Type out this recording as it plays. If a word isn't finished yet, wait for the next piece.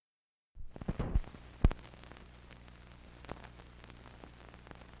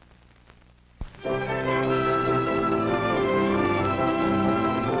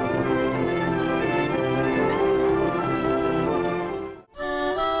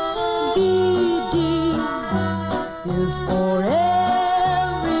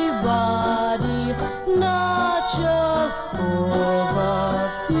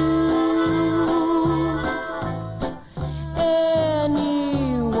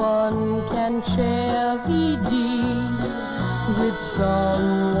can share VD with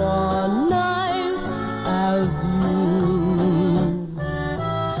someone nice as you.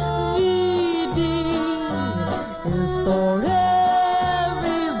 VD is for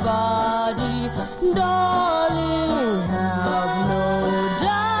everybody, darling, have no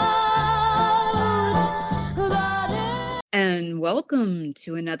doubt that it... And welcome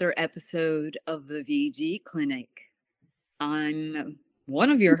to another episode of the VG Clinic. I'm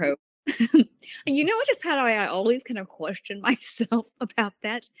one of your hosts. You know just how I always kind of question myself about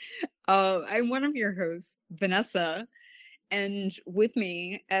that? I'm one of your hosts, Vanessa, and with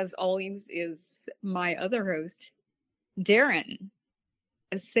me, as always, is my other host, Darren.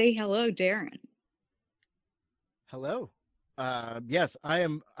 Say hello, Darren. Hello. Yes, I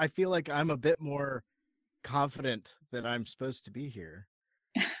am. I feel like I'm a bit more confident that I'm supposed to be here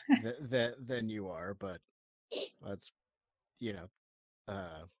than you are, but that's you know,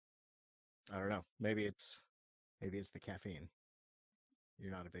 I don't know. Maybe it's the caffeine.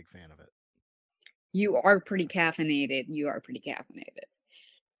 You're not a big fan of it. You are pretty caffeinated.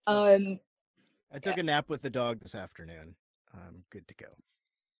 Well, Um, I took a nap with the dog this afternoon. I'm good to go.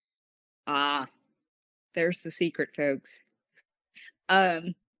 there's the secret, folks.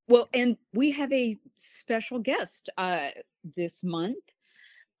 Well, and we have a special guest this month.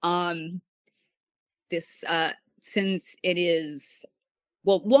 This since it is,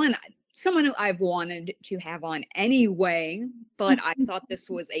 well, one, someone who I've wanted to have on anyway, but I thought this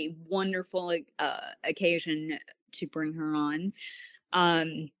was a wonderful occasion to bring her on.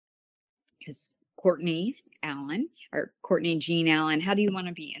 Is Courtney Allen, or Courtney Jean Allen. How do you want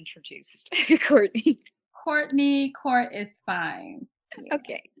to be introduced, Courtney? Court is fine. Yeah.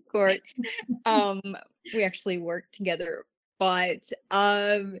 Okay, Court. We actually worked together, but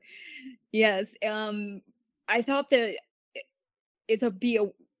yes, I thought that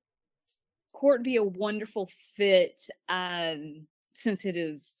Court be a wonderful fit, since it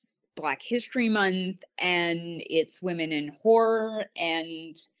is Black History Month and it's women in horror,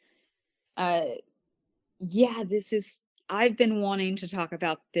 and yeah, I've been wanting to talk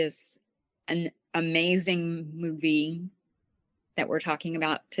about an amazing movie that we're talking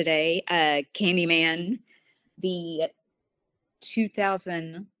about today, Candyman, the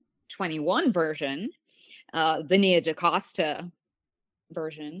 2021 version, the Nia DaCosta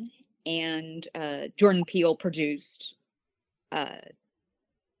version, and Jordan Peele produced.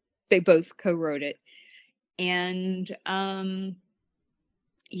 They both co-wrote it, and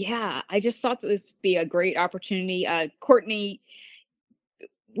yeah, I just thought this would be a great opportunity. Courtney,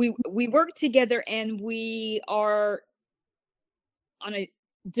 we work together, and we are on a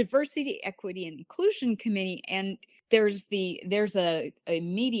diversity, equity, and inclusion committee, and there's a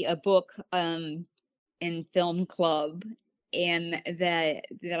media book in film club, and that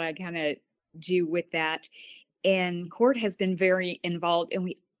I kind of do with that, and Court has been very involved, and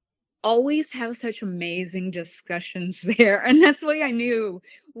we always have such amazing discussions there, and that's why I knew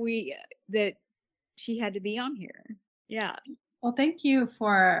that she had to be on here. Yeah. Well, thank you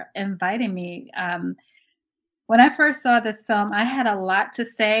for inviting me. When I first saw this film, I had a lot to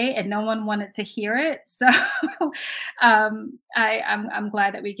say, and no one wanted to hear it. So I'm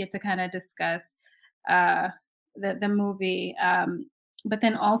glad that we get to kind of discuss the movie. But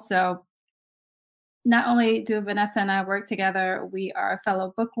then also, not only do Vanessa and I work together, we are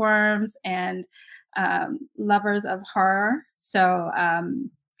fellow bookworms and lovers of horror. So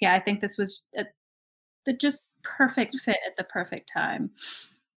yeah, I think this was the just perfect fit at the perfect time.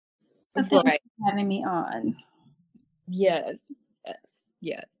 So thanks for having me on. Yes.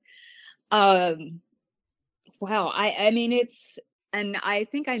 Wow. I mean, and I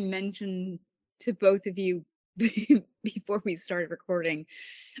think I mentioned to both of you before we started recording.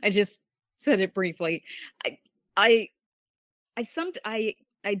 I just said it briefly. I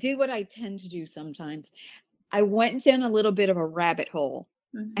did what I tend to do sometimes. I went down a little bit of a rabbit hole,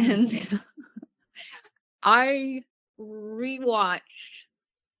 and I rewatched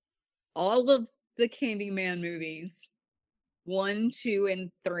all of the Candyman movies, 1, 2,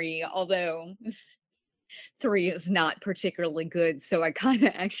 and 3, although 3 is not particularly good, so I kind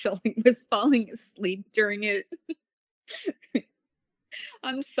of actually was falling asleep during it.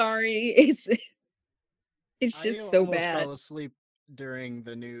 I'm sorry. It's just so bad. I almost fell asleep during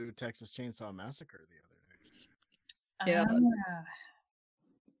the new Texas Chainsaw Massacre the other day. Yeah.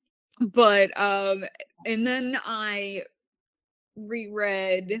 But and then I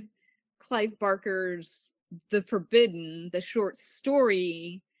reread Clive Barker's The Forbidden, the short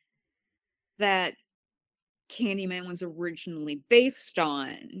story that Candyman was originally based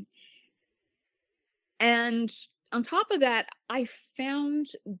on. And on top of that, I found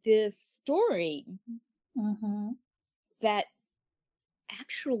this story Mhm. that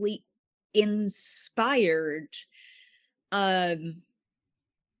actually inspired um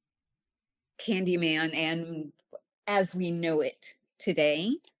Candyman and as we know it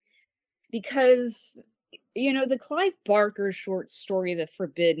today. Because, the Clive Barker short story, The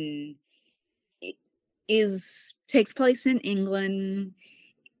Forbidden, i- takes place in England,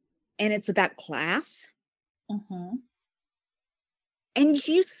 and it's about class. Mhm. And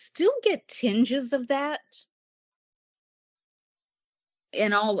you still get tinges of that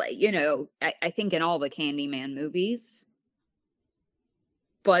in all, I think in all the Candyman movies.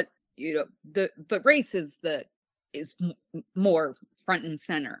 But, but race is more front and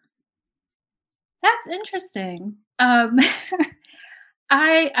center. That's interesting. I've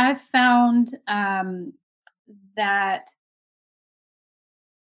found, that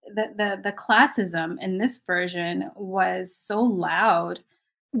the classism in this version was so loud, uh,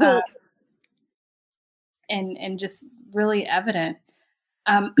 Well, and just really evident.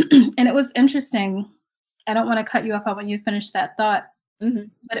 And it was interesting. I don't wanna cut you off, I want you to finish that thought, mhm.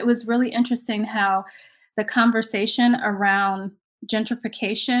 but it was really interesting how the conversation around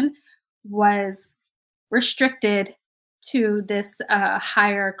gentrification was restricted to this,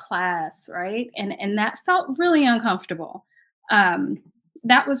 higher class, right? And that felt really uncomfortable. Um,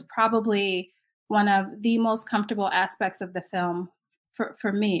 that was probably one of the most comfortable aspects of the film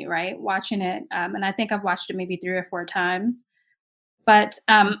for me, right? Watching it, and I think I've watched it maybe 3 or 4 times, but,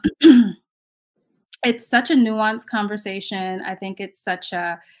 it's such a nuanced conversation. I think it's such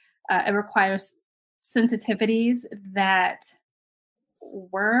a it requires sensitivities that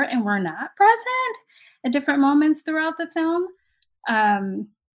were and were not present at different moments throughout the film. Um,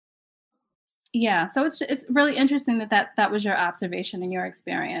 yeah, so it's really interesting that that was your observation and your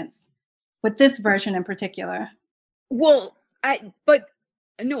experience with this version in particular. Well, but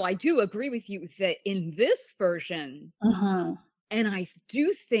no, I do agree with you that in this version, Mhm. and I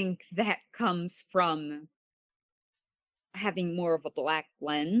do think that comes from having more of a black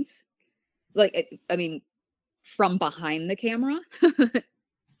lens. Like, I mean, from behind the camera.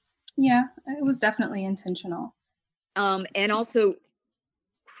 Yeah, it was definitely intentional. And also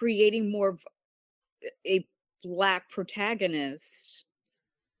creating more of a black protagonist.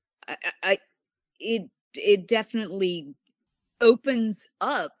 I it definitely opens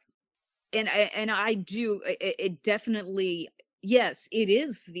up, and I do it definitely, yes, it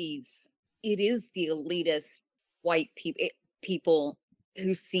is the elitist white people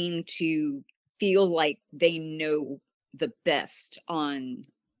who seem to feel like they know the best on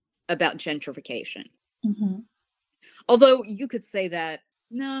about gentrification. Mhm. Although you could say that,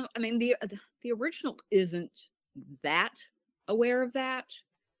 no, I mean the original isn't that aware of that,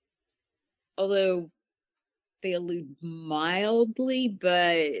 although they allude mildly,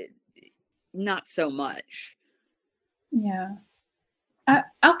 but not so much. Yeah.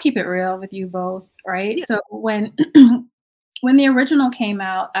 I'll keep it real with you both, right? Yeah. So when when the original came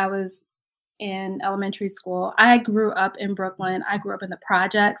out, I was in elementary school. I grew up in Brooklyn. I grew up in the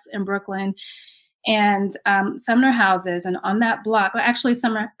projects in Brooklyn and Sumner Houses. And on that block, well, actually,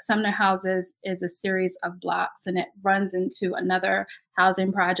 Sumner Houses is a series of blocks and it runs into another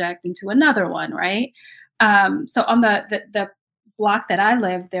housing project, into another one, right? So on the block that I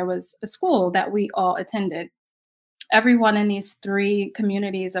lived, there was a school that we all attended. Everyone in these 3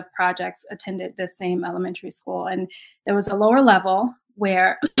 communities of projects attended the same elementary school. And there was a lower level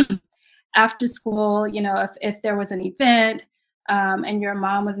where after school, if there was an event, and your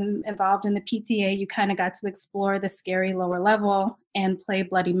mom was involved in the PTA, you kind of got to explore the scary lower level and play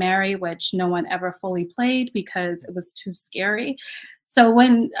Bloody Mary, which no one ever fully played because it was too scary. So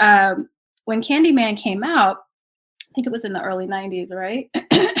when Candyman came out, I think it was in the early '90s, right?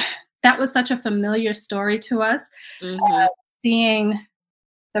 That was such a familiar story to us. Hmm. Seeing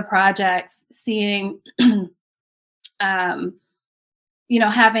the projects, seeing um,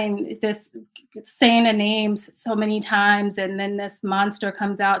 having this, saying a name so many times, and then this monster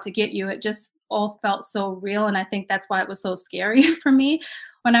comes out to get you. It just all felt so real, and I think that's why it was so scary for me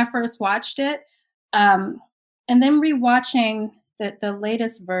when I first watched it. Um, and then rewatching the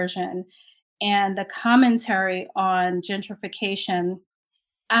latest version and the commentary on gentrification,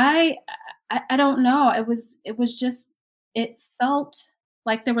 I I don't know. It was just, it felt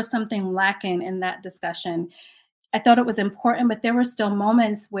like there was something lacking in that discussion. I thought it was important, but there were still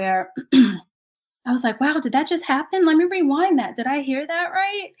moments where I was like, "Wow, did that just happen? Let me rewind that. Did I hear that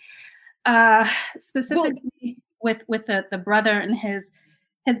right?" Well, Specifically with the brother and his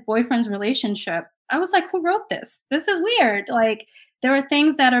boyfriend's relationship. I was like, "Who wrote this? This is weird." Like, there are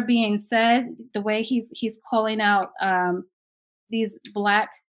things that are being said, the way he's calling out these Black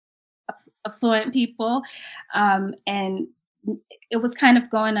affluent people, and it was kind of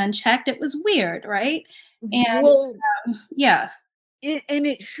going unchecked. It was weird, right? And Well, yeah. and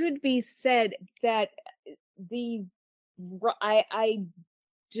it should be said that the I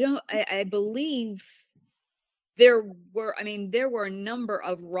don't I believe there were a number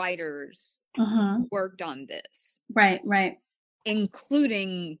of writers Mhm. who worked on this, Right, right.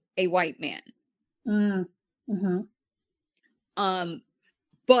 including a white man. Mm. Mhm.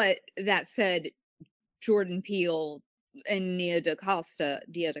 But that said, Jordan Peele and Nia DaCosta,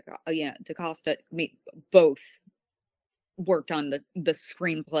 both worked on the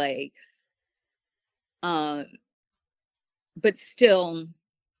screenplay. But still,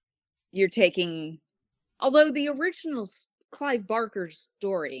 you're taking, although the original Clive Barker's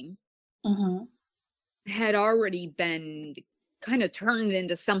story Mhm. had already been kind of turned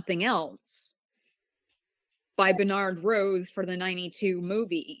into something else by Bernard Rose for the 92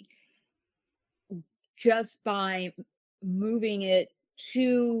 movie, just by moving it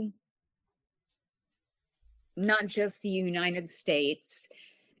to not just the United States,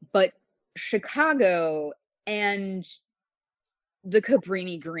 but Chicago and the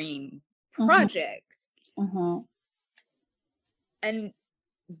Cabrini Green Mhm. projects. Mhm. And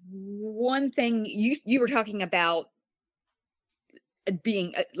one thing you were talking about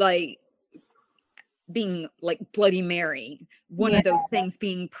being being like Bloody Mary, one Yeah, of those things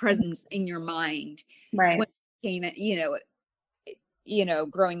being present in your mind right. when it came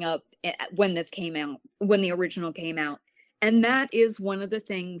out, growing up, when this came out, when the original came out. And that is one of the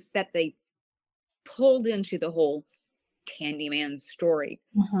things that they pulled into the whole Candyman story.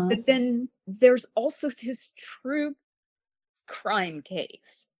 Mhm. But then there's also this true crime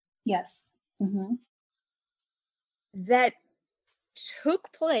case Yes. Mhm. that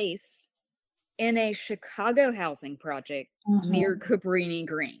took place in a Chicago housing project Mhm. near Cabrini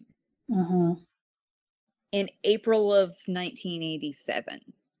Green Mhm. in April of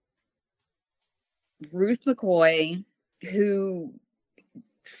 1987. Ruth McCoy, who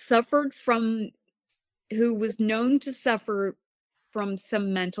suffered from, who was known to suffer from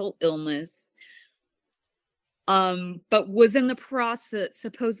some mental illness, but was in the process,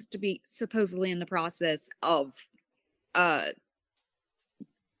 supposedly in the process of uh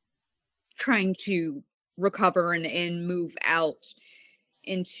trying to recover and move out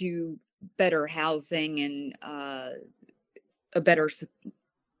into better housing and a better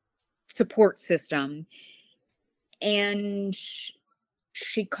support system. And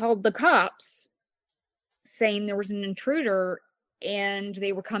she called the cops saying there was an intruder and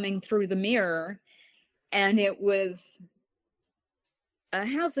they were coming through the mirror, and it was a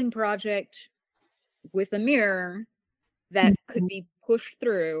housing project with a mirror that could Mhm. be pushed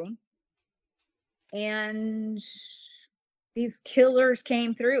through, and these killers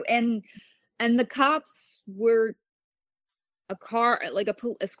came through, and the cops were, a car, like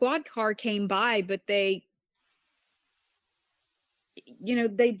a squad car came by, but they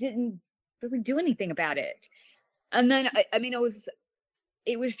didn't really do anything about it. And then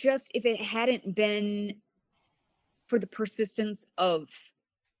it was just, if it hadn't been for the persistence of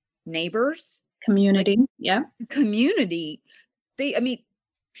neighbors, like Community. Yeah. community, they I mean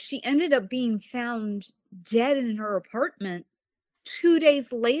she ended up being found dead in her apartment 2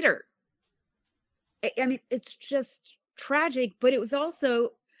 days later. It's just tragic, but it was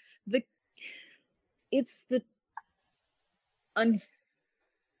also the it's the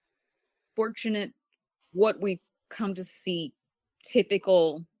unfortunate, what we come to see,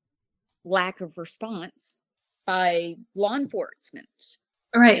 typical lack of response by law enforcement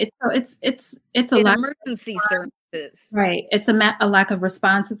Right. It's a in lack of emergency response. services. Right. It's a lack of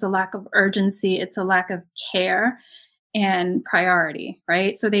response. It's a lack of urgency. It's a lack of care and priority.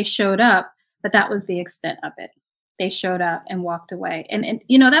 Right. So they showed up, but that was the extent of it. They showed up and walked away. And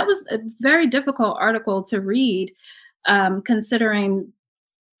that was a very difficult article to read, considering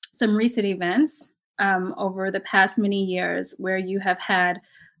some recent events over the past many years where you have had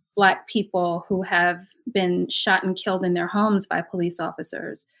Black people who have been shot and killed in their homes by police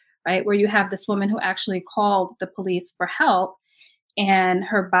officers, right? Where you have this woman who actually called the police for help, and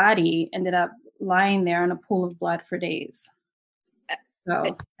her body ended up lying there in a pool of blood for days. Uh,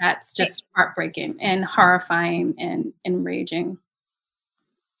 So that's I, just heartbreaking and horrifying and enraging.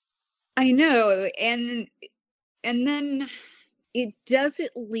 I know, and then it does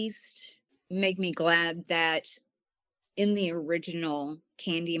at least make me glad that in the original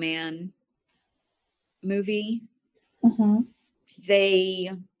Candyman movie, Hmm.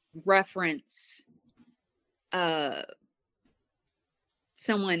 they reference uh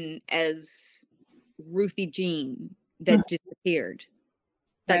someone as Ruthie Jean that disappeared,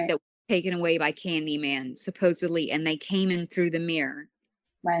 Right. that was taken away by Candyman, supposedly, and they came in through the mirror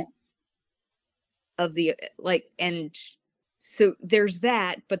Right. of the, like, and so there's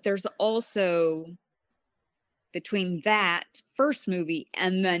that, but there's also, between that first movie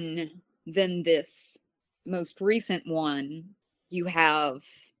and then this most recent one, you have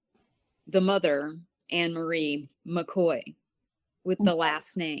the mother, Anne Marie McCoy, with the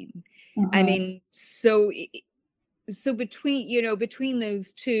last name. I mean, so between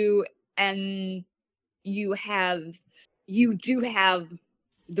those two, and you do have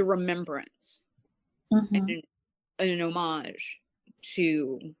the remembrance and an homage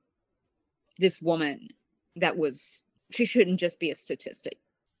to this woman that was, she shouldn't just be a statistic.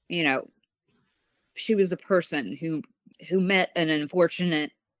 She was a person who met an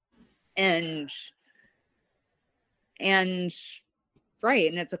unfortunate and right,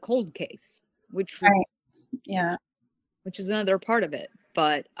 and it's a cold case, which was Yeah. which is another part of it.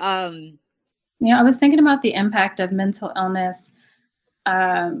 But Yeah, I was thinking about the impact of mental illness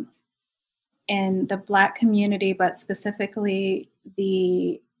in the Black community, but specifically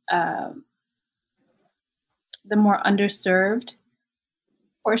the more underserved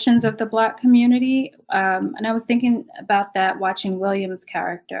portions of the Black community. And I was thinking about that watching William's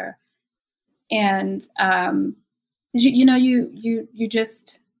character. And you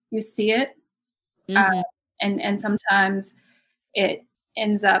just see it, and sometimes it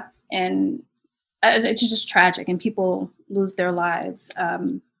ends up in it's just tragic, and people lose their lives.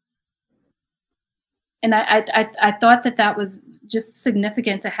 And I thought that was just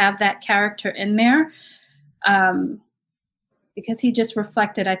significant to have that character in there, because he just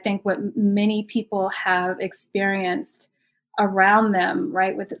reflected, I think, what many people have experienced around them,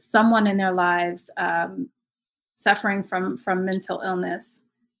 right, with someone in their lives suffering from mental illness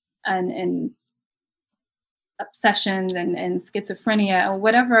and obsessions and schizophrenia or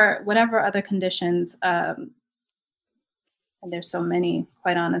whatever other conditions. And there's so many,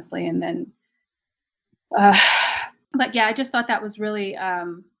 quite honestly. And then, but yeah, I just thought that was really, I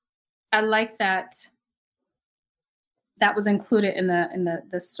like that was included in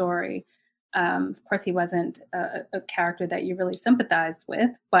the story. Of course, he wasn't a character that you really sympathized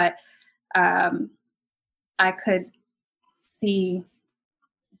with, but I could see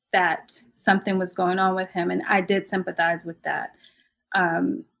that something was going on with him, and I did sympathize with that.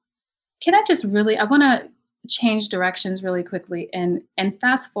 Can I want to change directions really quickly and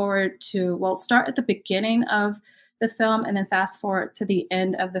fast forward to, start at the beginning of the film and then fast forward to the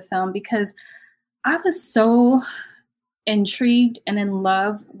end of the film, because I was so intrigued and in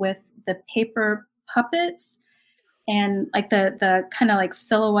love with the paper puppets and like the kind of like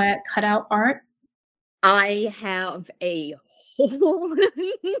silhouette cutout art. I have a whole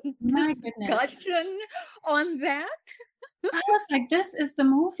My discussion on that. I was like, this is the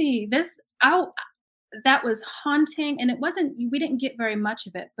movie. That was haunting, and we didn't get very much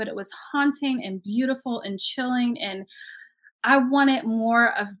of it, but it was haunting and beautiful and chilling, and I wanted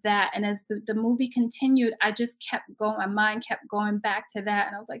more of that. And as the movie continued, I just kept going, my mind kept going back to that,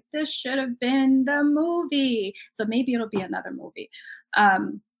 and I was like, this should have been the movie. So maybe it'll be another movie.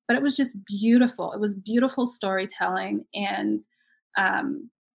 But it was just beautiful. It was beautiful storytelling, and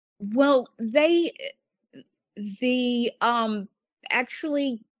they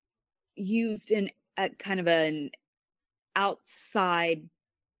actually used a kind of an outside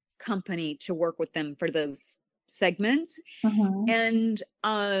company to work with them for those segments. And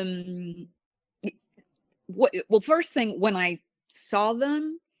first thing, when I saw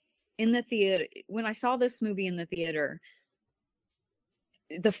them in the theater, when I saw this movie in the theater,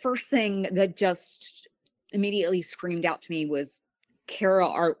 the first thing that just immediately screamed out to me was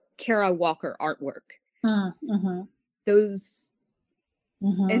Kara Walker artwork. Those,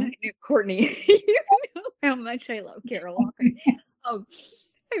 and I knew Courtney, you know how much I love Kara Walker.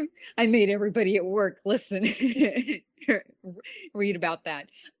 I made everybody at work listen, read about that.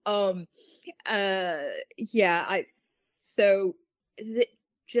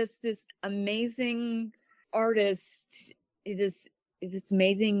 Just this amazing artist, this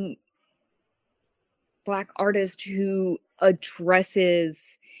amazing Black artist who addresses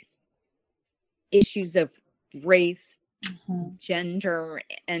issues of race, gender,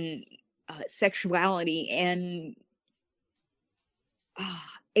 and sexuality, and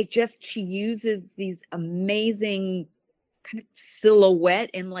she uses these amazing kind of silhouette,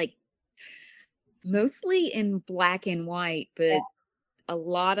 and like mostly in black and white, but a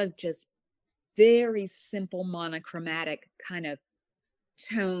lot of just very simple monochromatic kind of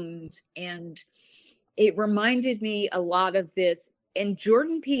tones. And it reminded me a lot of this and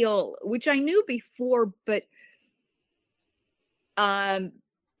Jordan Peele, which I knew before, but I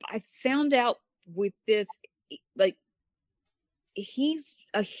found out with this, like, he's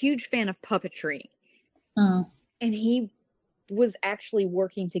a huge fan of puppetry, Mm. and he was actually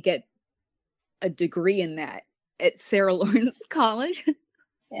working to get a degree in that at Sarah Lawrence College.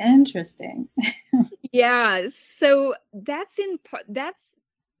 Interesting. Yeah, so that's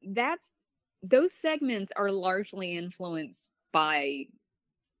those segments are largely influenced by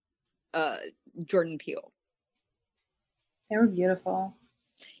Jordan Peele. They were beautiful.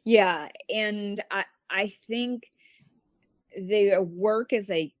 Yeah, and I think they work as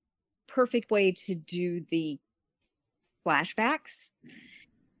a perfect way to do the flashbacks.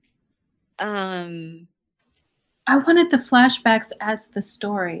 I wanted the flashbacks as the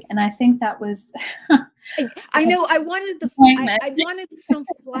story, and I think that was I know I wanted Disappointment. I wanted some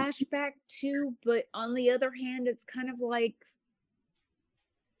flashback too, but on the other hand, it's kind of like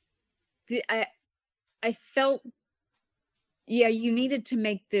I felt, yeah, you needed to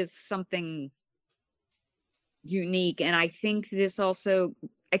make this something unique, and I think these also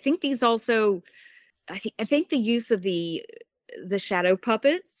I think the use of the shadow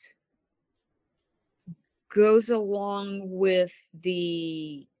puppets goes along with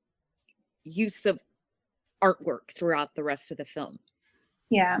the use of artwork throughout the rest of the film,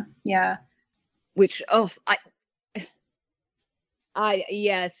 Yeah, yeah. which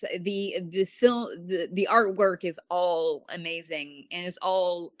yes, the film, the artwork is all amazing, and it's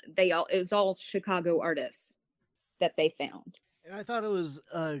all Chicago artists that they found. And I thought it was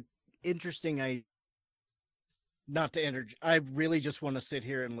interesting. Not to enter. I really just want to sit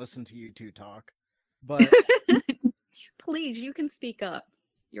here and listen to you two talk, but Please, you can speak up.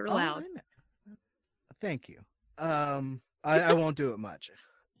 You're allowed. Thank you. I won't do it much,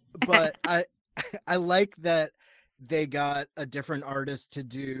 but I like that they got a different artist to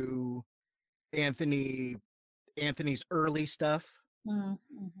do Anthony's early stuff, Mm-hmm.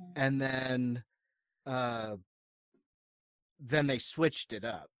 and then they switched it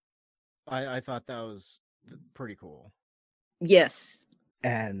up. I thought that was pretty cool. Yes.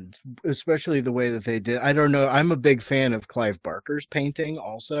 And especially the way that they did. I don't know. I'm a big fan of Clive Barker's painting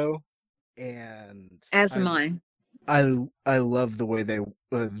also. And as am I. I love the way they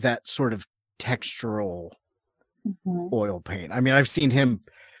that sort of textural oil paint. I mean, I've seen him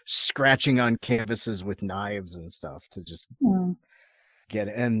scratching on canvases with knives and stuff to just get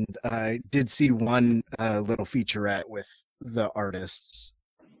it. And I did see one little featurette with the artists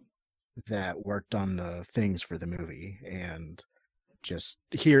that worked on the things for the movie, and just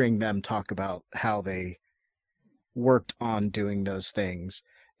hearing them talk about how they worked on doing those things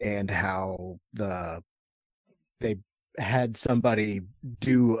and how they had somebody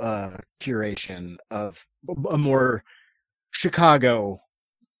do a curation of a more Chicago,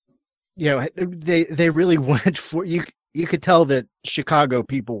 they really went for you could tell that Chicago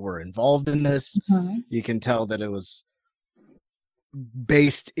people were involved in this. You can tell that it was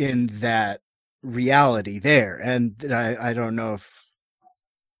based in that reality there, and I don't know if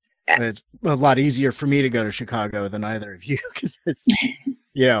it's a lot easier for me to go to Chicago than either of you, because it's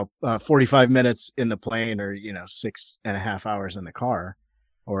 45 minutes in the plane, or 6.5 hours in the car,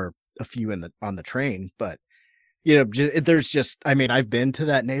 or a few on the train. But there's just, I mean, I've been to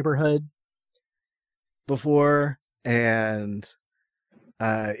that neighborhood before, and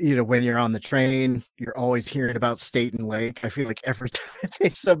when you're on the train, you're always hearing about Staten Lake. I feel like every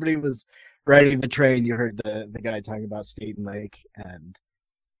time somebody was riding the train, you heard the guy talking about Staten Lake. And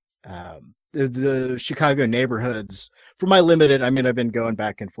the Chicago neighborhoods, for my limited, I mean, I've been going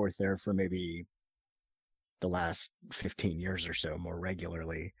back and forth there for maybe the last 15 years or so, more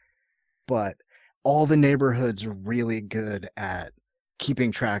regularly, but all the neighborhoods are really good at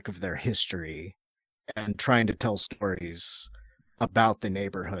keeping track of their history and trying to tell stories about the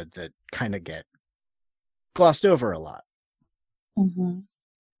neighborhood that kind of get glossed over a lot.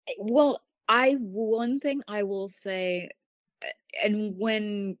 Well, one thing I will say, and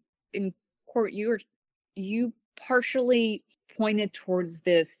when in court, you partially pointed towards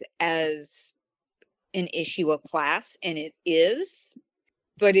this as an issue of class, and it is,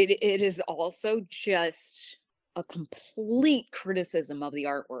 but it is also just a complete criticism of the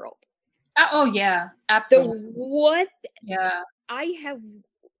art world. Oh yeah, absolutely. So what? Yeah, I have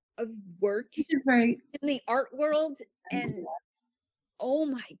worked in the art world, and oh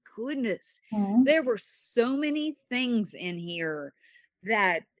my goodness, there were so many things in here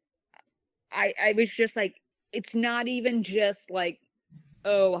that I was just like, it's not even just like,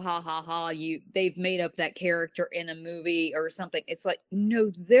 oh, ha ha ha, they've made up that character in a movie or something. It's like,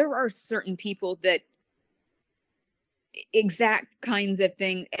 no, there are certain people that exact kinds of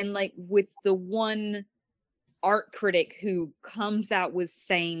things. And like with the one art critic who comes out with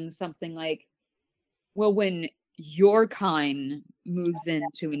saying something like, well, when your kind moves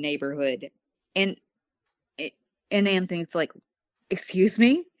into a neighborhood, and and Anthony's like, excuse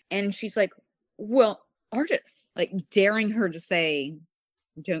me? And she's like, well, artists, like daring her to say,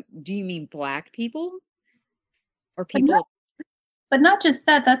 do you mean Black people? Or people? But not just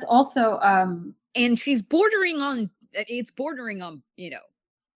that, that's also And she's bordering on, it's bordering on,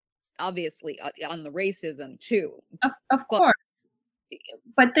 obviously on the racism too. of course.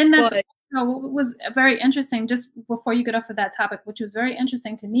 But then that's But what was very interesting, just before you get off of that topic, which was very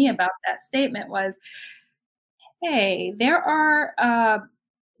interesting to me about that statement was, hey, there are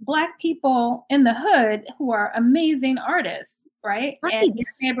Black people in the hood who are amazing artists, right? And right. their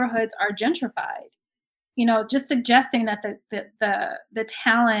neighborhoods are gentrified. Just suggesting that the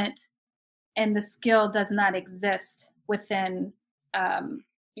talent and the skill does not exist within,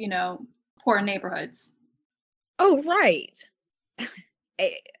 poor neighborhoods. Oh, right.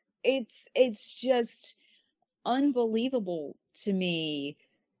 It's just unbelievable to me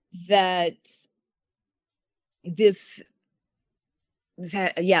that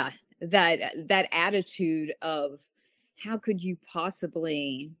that attitude of how could you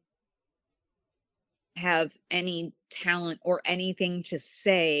possibly have any talent or anything to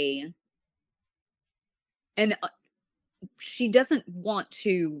say, and she doesn't want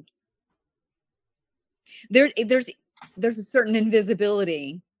to. There's a certain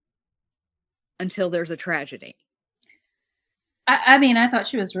invisibility until there's a tragedy. I mean, I thought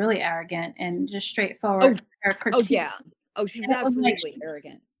she was really arrogant and just straightforward. Her critique. Oh yeah. Oh, she was absolutely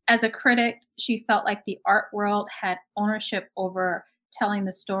arrogant. As a critic, she felt like the art world had ownership over telling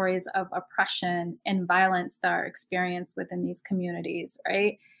the stories of oppression and violence that are experienced within these communities,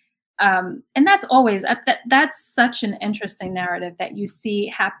 right? And that's always that's such an interesting narrative that you see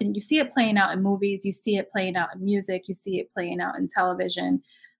happen. You see it playing out in movies, you see it playing out in music, you see it playing out in television.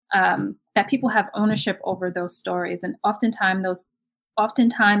 That people have ownership over those stories, and oftentimes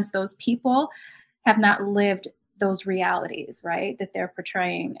those people have not lived those realities, right? That they're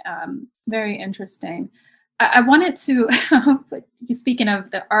portraying. Very interesting. I wanted to, speaking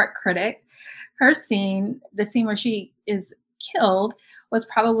of the art critic, the scene where she is killed was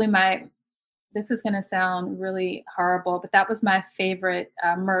probably this is going to sound really horrible, but that was my favorite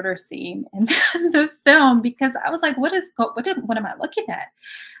murder scene in the film, because I was like, what am I looking at?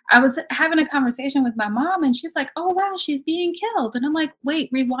 I was having a conversation with my mom and she's like, oh, wow, she's being killed. And I'm like, wait,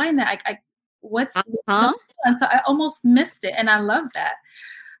 rewind that. What's and so I almost missed it. And I love that.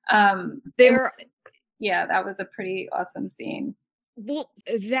 That was a pretty awesome scene. Well,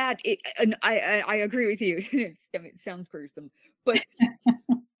 and I agree with you. It sounds gruesome, but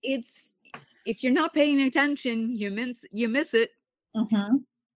if you're not paying attention, you miss it.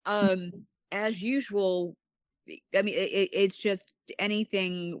 Mm-hmm. As usual. I mean, it's just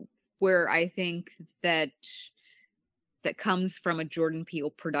anything where I think that comes from a Jordan Peele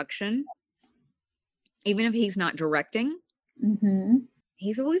production, even if he's not directing. Mm-hmm.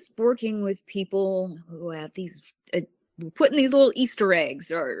 He's always working with people who have these putting these little Easter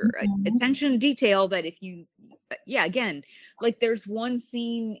eggs or attention to detail that if you, again, like there's one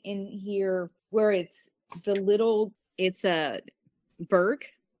scene in here where it's a Berg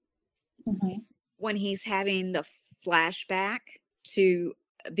when he's having the flashback to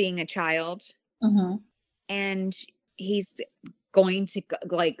being a child, and he's going to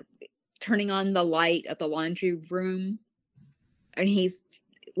like turning on the light at the laundry room, and he's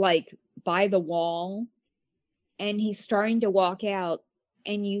like by the wall and he's starting to walk out,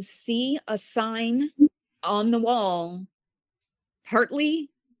 and you see a sign on the wall,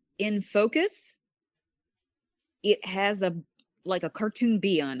 partly in focus. It has a cartoon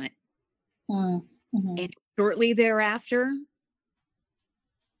bee on it. And shortly thereafter,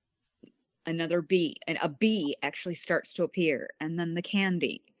 another bee, and a bee actually starts to appear, and then the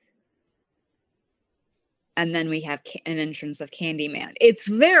candy. And then we have an entrance of Candyman. It's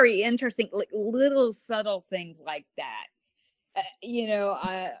very interesting, like little subtle things like that. I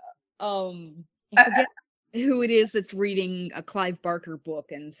forget who it is that's reading a Clive Barker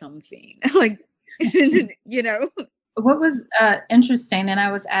book in some scene. What was interesting, and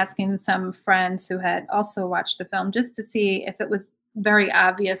I was asking some friends who had also watched the film just to see if it was very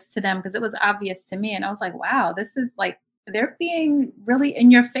obvious to them, because it was obvious to me. And I was like, wow, this is like, they're being really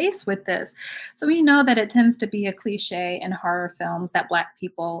in your face with this. So we know that it tends to be a cliche in horror films that Black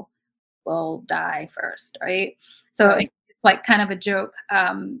people will die first, right? So it's like kind of a joke.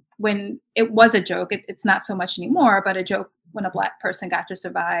 When it was a joke, it's not so much anymore, but a joke when a Black person got to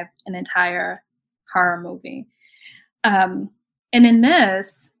survive an entire horror movie. And in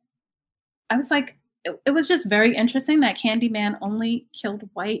this, I was like, it was just very interesting that Candyman only killed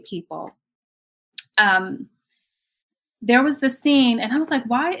white people. There was the scene, and I was like,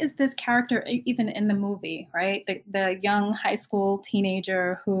 why is this character even in the movie, right? The young high school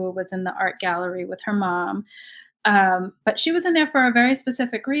teenager who was in the art gallery with her mom. But she was in there for a very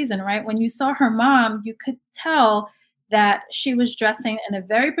specific reason, right? When you saw her mom, you could tell that she was dressing in a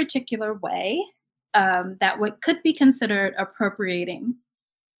very particular way that could be considered appropriating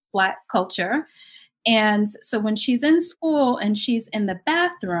Black culture. And so when she's in school and she's in the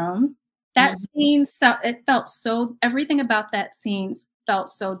bathroom, that scene, it felt so, everything about that scene felt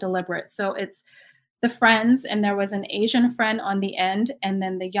so deliberate. So it's the friends, and there was an Asian friend on the end, and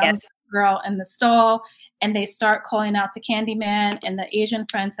then the young girl in the stall, and they start calling out to Candyman, and the Asian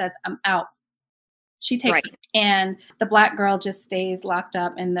friend says, "I'm out." She takes it, and the Black girl just stays locked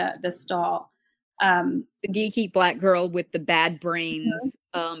up in the stall. The geeky Black girl with the bad brains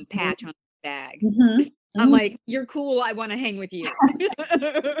patch on the bag. I'm like, you're cool. I want to hang with you.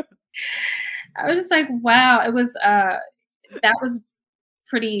 I was just like, wow. It was that was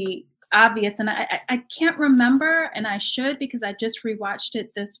pretty obvious, and I can't remember, and I should, because I just rewatched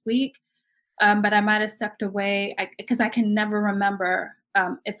it this week. But I might have stepped away because I can never remember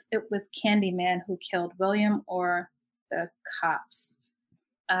if it was Candyman who killed William or the cops.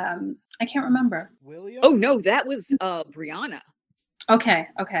 I can't remember. William? Oh no, that was Brianna. Okay.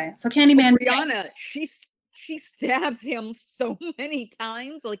 So Candyman. Brianna, she stabs him so many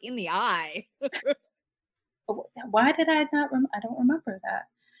times, like in the eye. Why did I not? I don't remember that.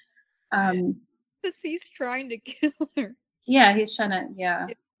 Because he's trying to kill her. Yeah, he's trying to. Yeah.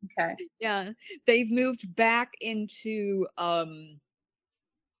 Okay. Yeah, they've moved back into.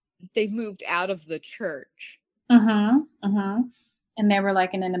 They've moved out of the church. And they were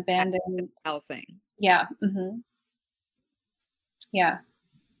like in an abandoned housing. Yeah. Yeah.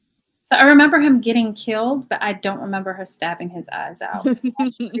 So I remember him getting killed, but I don't remember her stabbing his eyes out. I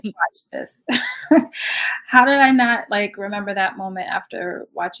should rewatch this. How did I not remember that moment after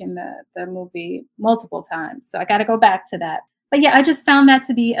watching the movie multiple times? So I got to go back to that. But yeah, I just found that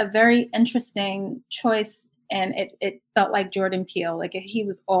to be a very interesting choice, and it felt like Jordan Peele, like he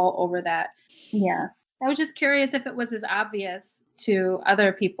was all over that. Yeah. I was just curious if it was as obvious to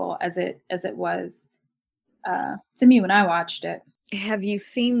other people as it was to me when I watched it. Have you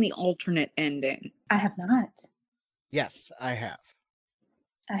seen the alternate ending? I have not. Yes, I have.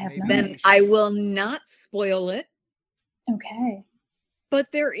 I have not. Then I will not spoil it. Okay. But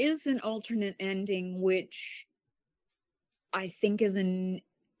there is an alternate ending, which I think is an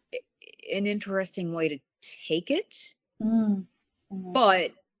interesting way to take it.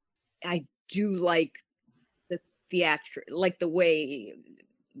 But I do like the actor, like the way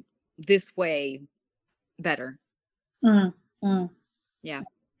this way better. Yeah,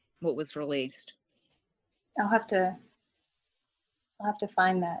 what was released. I'll have to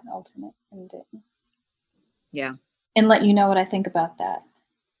find that alternate ending. Yeah, and let you know what I think about that.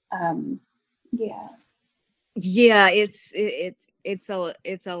 Yeah, it's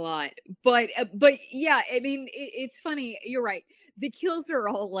a lot, but yeah, I mean, it's funny. You're right. The kills are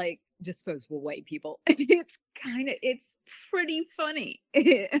all like disposable white people. It's pretty funny.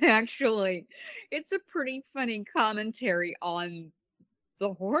 Actually, it's a pretty funny commentary on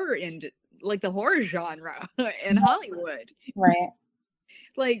the horror the horror genre in Hollywood. Right.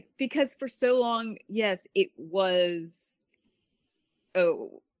 Like, because for so long, yes, it was,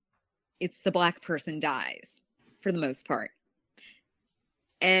 it's the Black person dies for the most part.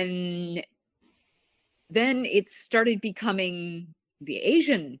 And then it started becoming the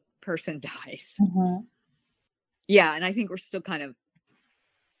Asian person dies. Yeah, and I think we're still kind of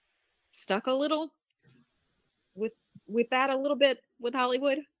stuck a little with that a little bit with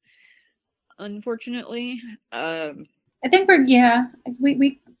Hollywood, unfortunately. I think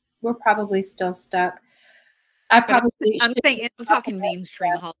we're probably still stuck. I'm talking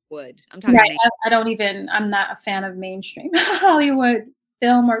mainstream Hollywood. I'm talking I'm not a fan of mainstream Hollywood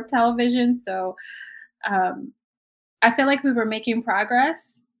film or television. So I feel like we were making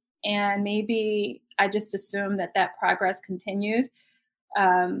progress, and maybe I just assumed that progress continued.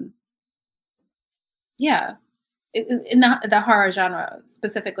 In the horror genre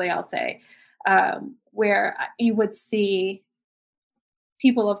specifically, I'll say, where you would see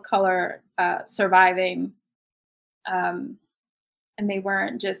people of color surviving, and they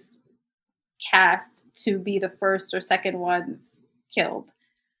weren't just cast to be the first or second ones killed.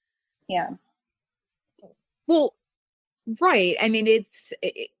 Yeah. Well, right. I mean, it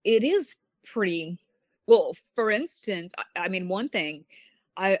is pretty, well, for instance, I mean, one thing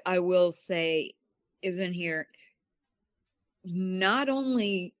I will say is in here, not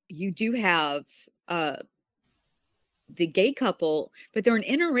only you do have the gay couple, but they're an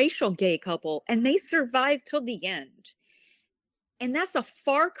interracial gay couple, and they survive till the end. And that's a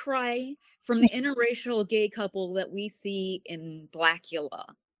far cry from the interracial gay couple that we see in Blackula.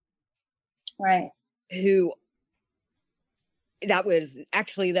 Right. Who that was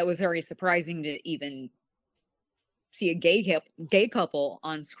very surprising to even see a gay couple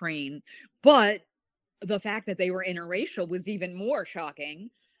on screen, but the fact that they were interracial was even more shocking.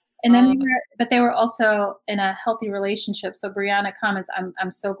 And then they were also in a healthy relationship. So Brianna comments, I'm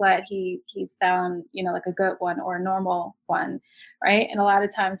so glad he's found, you know, like a good one or a normal one, right? And a lot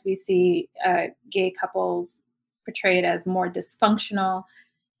of times we see gay couples portrayed as more dysfunctional,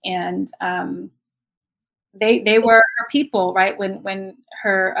 and they were her people, right? When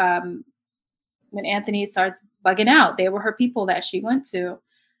Anthony starts bugging out, they were her people that she went to,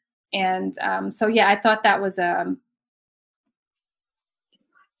 and so yeah, I thought that was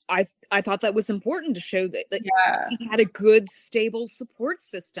I thought that was important to show that yeah. he had a good, stable support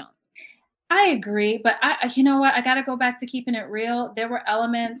system. I agree, but you know what? I got to go back to keeping it real. There were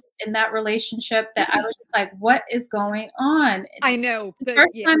elements in that relationship that I was just like, "What is going on?" I know. The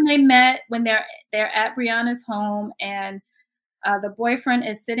first time they met, when they're at Brianna's home, and the boyfriend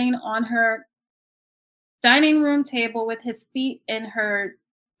is sitting on her dining room table with his feet in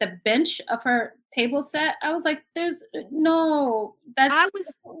the bench of her table set. I was like, "There's no that.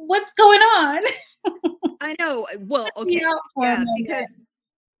 What's going on?" I know. Well, okay, yeah, because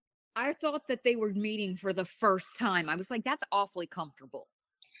I thought that they were meeting for the first time. I was like, that's awfully comfortable.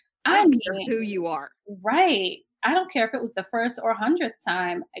 I don't care who you are. Right. I don't care if it was the first or 100th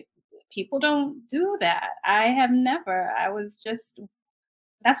time. People don't do that. I have never. I was just,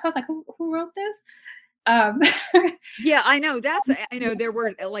 that's why I was like, who wrote this? Yeah, I know. I know there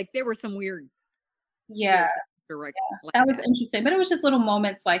were some weird. Yeah. That was interesting. But it was just little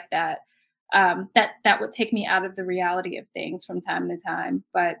moments like that. That would take me out of the reality of things from time to time.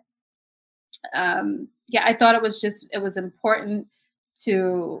 But yeah, I thought it was important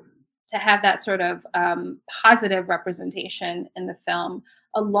to have that sort of positive representation in the film,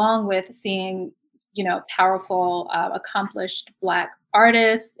 along with seeing, you know, powerful, accomplished Black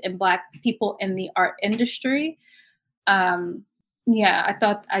artists and Black people in the art industry. Yeah,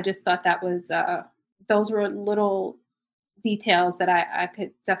 I just thought that was those were little details that I could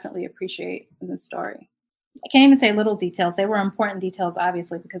definitely appreciate in the story. I can't even say little details. They were important details,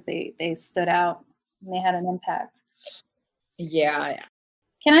 obviously, because they stood out and they had an impact. Yeah.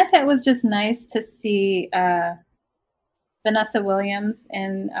 Can I say it was just nice to see Vanessa Williams,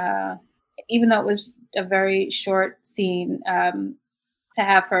 and even though it was a very short scene, to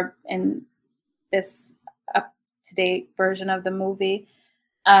have her in this up-to-date version of the movie.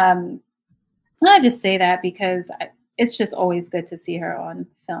 I just say that because it's just always good to see her on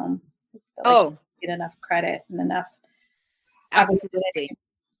film. Get enough credit and enough. Absolutely.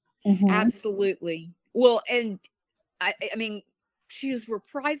 Mm-hmm. Absolutely. Well, and I mean, she was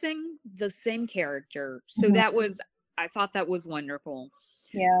reprising the same character. So mm-hmm. I thought that was wonderful.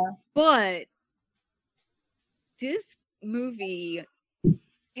 Yeah. But this movie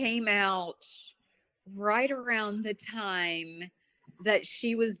came out right around the time that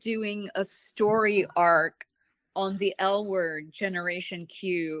she was doing a story arc on the L Word Generation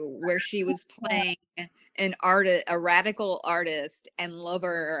Q, where she was playing a radical artist and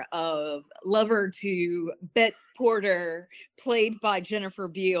lover to Bet Porter, played by Jennifer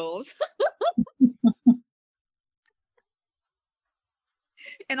Beals.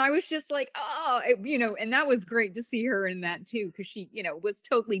 And I was just like, and that was great to see her in that too, because she, was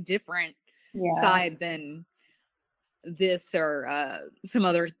totally different side than this or some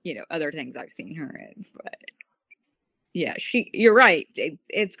other, other things I've seen her in. But yeah, you're right.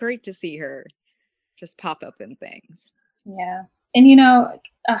 It's great to see her just pop up in things. Yeah. And,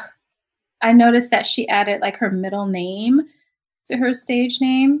 I noticed that she added like her middle name to her stage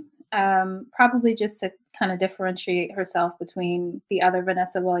name, probably just to kind of differentiate herself between the other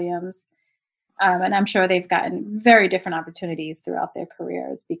Vanessa Williams. And I'm sure they've gotten very different opportunities throughout their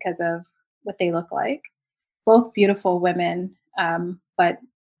careers because of what they look like. Both beautiful women, but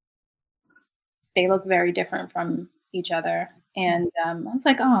they look very different from each other. And I was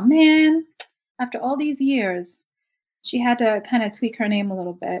like, oh man, after all these years, she had to kind of tweak her name a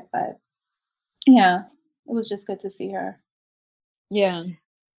little bit. But yeah, it was just good to see her. Yeah.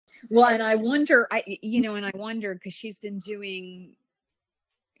 Well, and I wonder, because she's been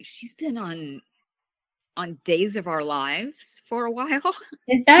on Days of Our Lives for a while.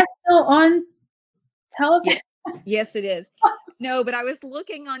 Is that still on television? Yes, it is. No, but I was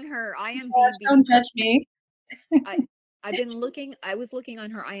looking on her IMDb. Don't judge me. I was looking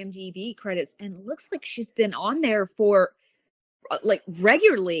on her IMDb credits, and it looks like she's been on there for like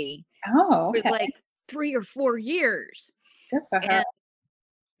regularly Oh, for okay. like 3 or 4 years. Good for her. And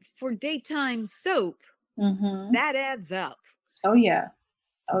for daytime soap, Mm-hmm. that adds up. Oh yeah.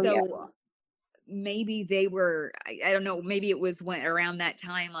 Oh yeah. So maybe they were, I don't know, maybe it was when around that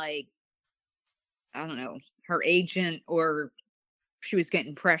time, like, I don't know, her agent or she was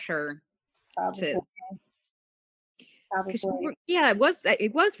getting pressure Probably. to, Probably. yeah, it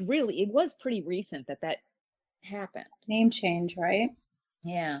was pretty recent that happened. Name change, right?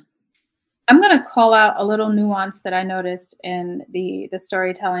 Yeah. I'm going to call out a little nuance that I noticed in the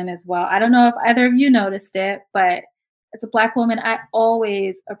storytelling as well. I don't know if either of you noticed it, but as a Black woman, I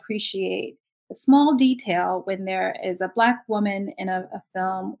always appreciate the small detail when there is a Black woman in a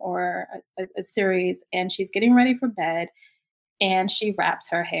film or a series and she's getting ready for bed and she wraps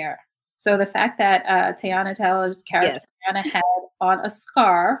her hair. So the fact that Teyana Taylor's character Yes. kind of had on a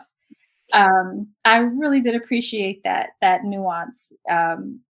scarf, I really did appreciate that nuance.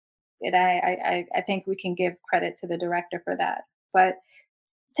 And I think we can give credit to the director for that. But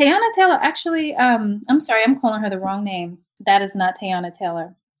Teyana Taylor, actually, I'm sorry, I'm calling her the wrong name. That is not Teyana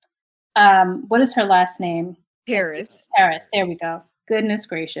Taylor. What is her last name? Paris. Paris. There we go. Goodness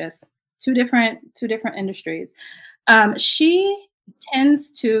gracious, two different industries. She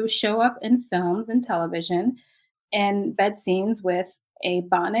tends to show up in films and television and bed scenes with a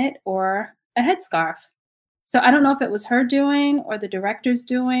bonnet or a headscarf. So I don't know if it was her doing or the director's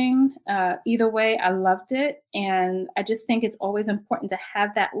doing. Either way, I loved it, and I just think it's always important to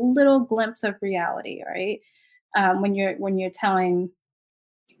have that little glimpse of reality, right? When you're telling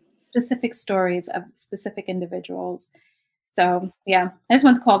specific stories of specific individuals. So yeah, I just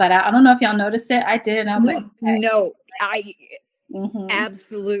want to call that out. I don't know if y'all noticed it. I did, and I was like, okay. No, I Mhm.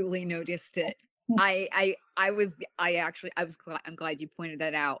 absolutely noticed it. I'm glad you pointed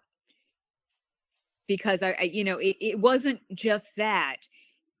that out. Because it wasn't just that.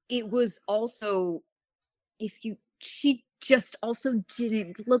 It was also, she just also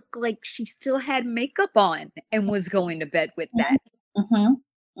didn't look like she still had makeup on and was going to bed with that. Mhm.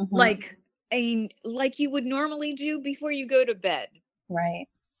 Mhm. Like you would normally do before you go to bed. Right.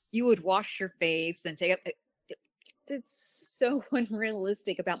 You would wash your face and take it. It's so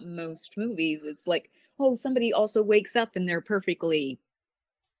unrealistic about most movies. It's like, oh, somebody also wakes up and they're perfectly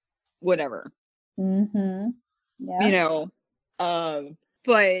whatever. Mhm. Yeah.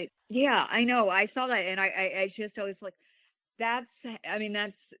 But yeah, I know, I saw that and I just always like, that's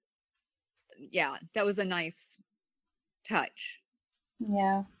yeah, that was a nice touch.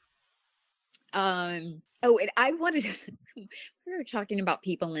 Yeah. Oh, and I wanted we were talking about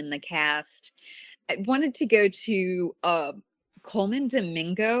people in the cast. I wanted to go to Coleman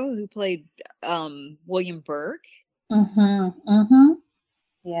Domingo, who played William Burke. Mhm. Mhm.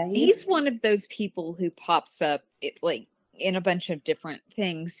 Yeah, He's one of those people who pops up like in a bunch of different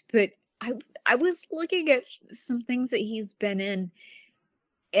things, but I was looking at some things that he's been in,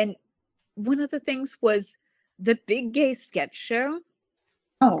 and one of the things was the Big Gay Sketch Show.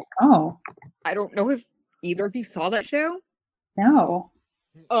 Oh, I don't know if either of you saw that show. no.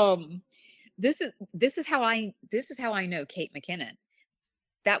 This is how I know Kate McKinnon.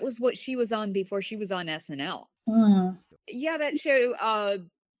 That was what she was on before she was on SNL. Mm. Yeah, that show.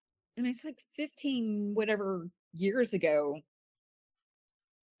 It's like 15 whatever years ago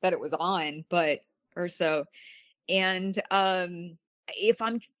that it was on, but or so. And if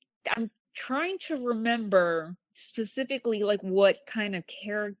I'm trying to remember specifically like what kind of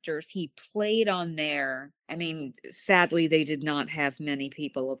characters he played on there. I mean, sadly they did not have many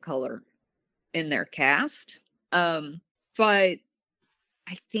people of color in their cast. But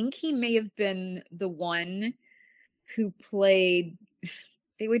I think he may have been the one who played,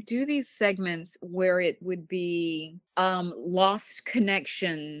 they would do these segments where it would be lost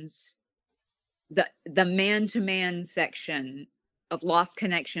connections, the man-to-man section of Lost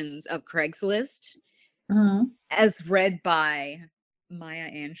Connections of Craigslist, Mhm. as read by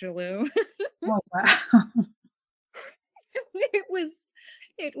Maya Angelou. Oh, wow.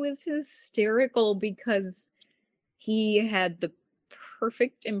 It was hysterical because he had the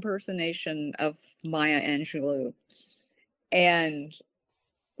perfect impersonation of Maya Angelou,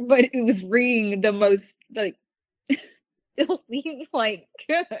 but it was reading the most like like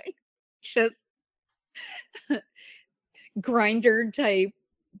just grinder type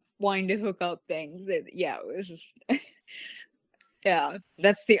wanting to hook up things. Yeah, it was just yeah.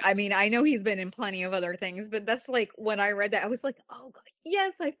 I know he's been in plenty of other things, but that's like when I read that I was like, oh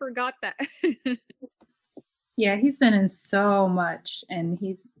yes, I forgot that. Yeah, he's been in so much and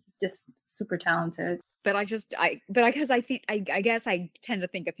he's just super talented. but I just but I guess I guess I tend to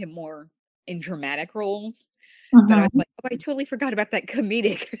think of him more in dramatic roles. But I was Mhm. like, oh, I totally forgot about that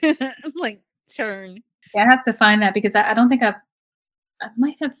comedic like turn. Yeah, I have to find that because I don't think I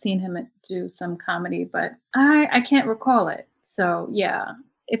might have seen him do some comedy, but I can't recall it. So yeah,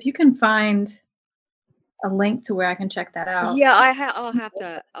 if you can find a link to where I can check that out. Yeah, I'll have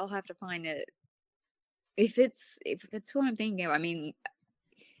to find it. If it's who I'm thinking of, I mean,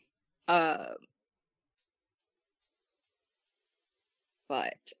 uh,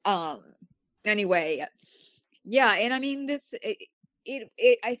 but anyway, yeah, and I mean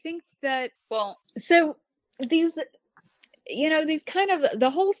it I think that well, so these these kind of the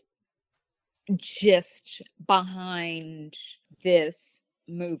whole gist behind this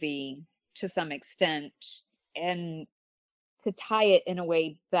movie to some extent, and to tie it in a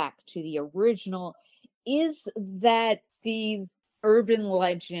way back to the original, is that these urban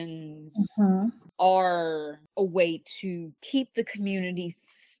legends Mhm. are a way to keep the community,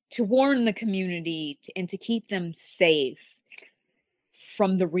 to warn the community, and to keep them safe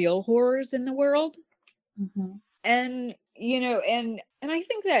from the real horrors in the world. Mhm. And and I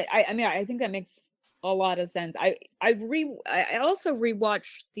think that I mean I think that makes a lot of sense. I also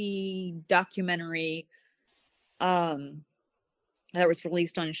rewatched the documentary um that was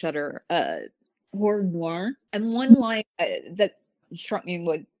released on Shutter, Horror Noir, and one line that struck me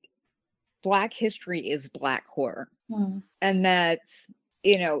was Black history is Black horror, Mm. and that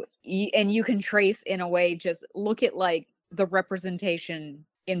and you can trace in a way, just look at like the representation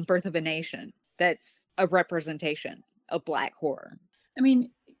in Birth of a Nation. That's a representation of Black horror, I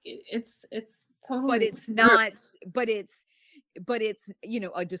mean, it's but totally it's true. not. But it's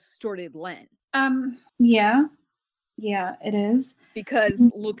a distorted lens, Yeah, yeah, it is. because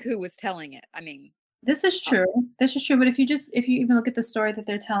Mhm. look who was telling it. I mean, This is uh, true. This is true. But if you even look at the story that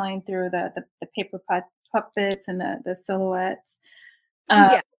they're telling through the paper puppets and the silhouettes, oh uh,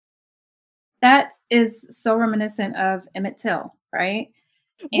 yeah, that is so reminiscent of Emmett Till, right?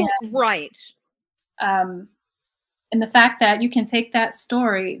 And well, right. um, and the fact that you can take that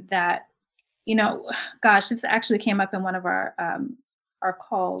story that gosh, this actually came up in one of our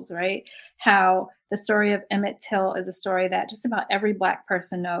calls, right? How the story of Emmett Till is a story that just about every Black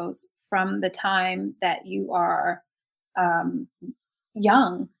person knows from the time that you are um,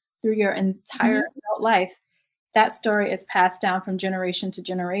 young through your entire Mhm. adult life. That story is passed down from generation to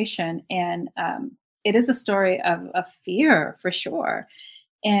generation, and it is a story of fear for sure.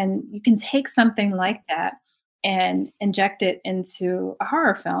 And you can take something like that and inject it into a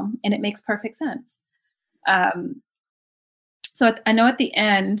horror film, and it makes perfect sense. Um, I know at the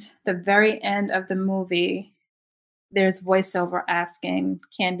end, the very end of the movie, there's voiceover asking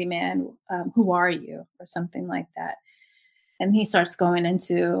Candyman, "Who are you?" or something like that, and he starts going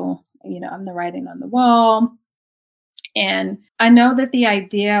into, "I'm the writing on the wall." And I know that the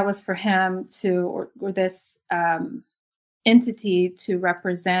idea was for him to, or this entity to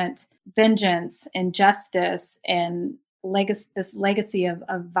represent vengeance and justice and this legacy of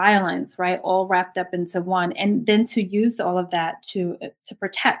violence, right, all wrapped up into one, and then to use all of that to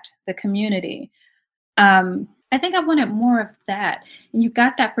protect the community. I think I wanted more of that, and you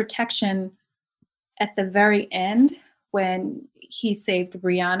got that protection at the very end when he saved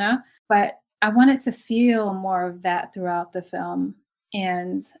Brianna, but I wanted to feel more of that throughout the film.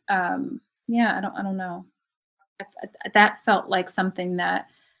 And yeah, I don't know. That felt like something that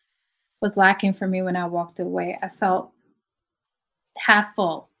was lacking for me when I walked away. I felt half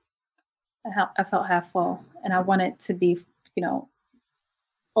full. I felt half full, and I wanted to be, you know,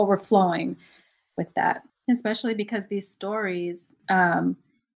 overflowing with that. Especially because these stories, you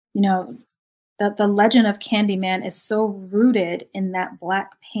know, the legend of Candyman is so rooted in that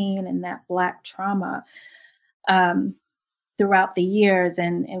Black pain and that Black trauma um, throughout the years,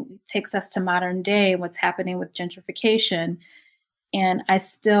 and it takes us to modern day, what's happening with gentrification. And I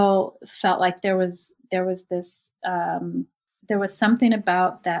still felt like there was something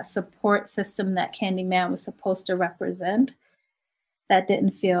about that support system that Candyman was supposed to represent that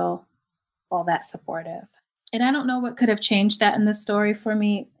didn't feel all that supportive. And I don't know what could have changed that in the story for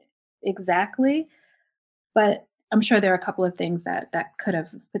me exactly, but I'm sure there are a couple of things that could have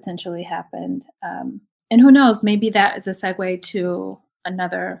potentially happened. And who knows? Maybe that is a segue to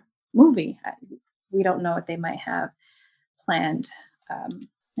another movie. We don't know what they might have planned.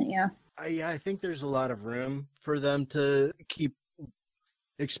 Yeah. Yeah, I think there's a lot of room for them to keep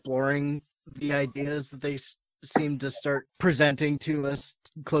exploring the ideas that they seem to start presenting to us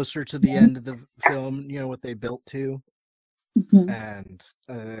closer to the end of the film. What they built to, Mhm. and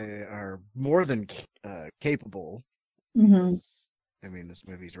they are more than capable. Mhm. I mean, this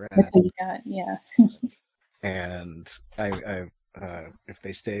movie's rad. That's what you got, yeah. And if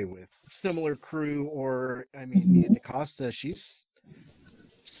they stay with similar crew, or I mean, Nia DaCosta, she's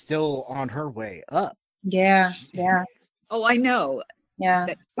still on her way up. Yeah, yeah, Oh, I know. yeah.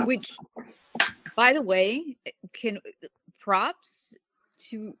 Which, by the way, can props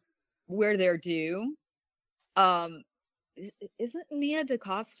to where they're due. Isn't Nia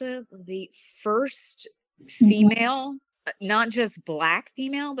DaCosta the first female, not just black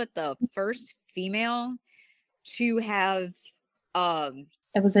female, but the first female to have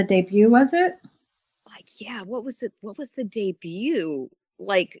It was a debut, was it? like, yeah, what was the debut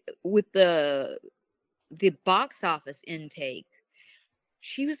like with the box office intake?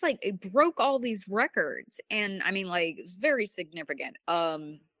 She was like, it broke all these records, and I mean, like, it was very significant.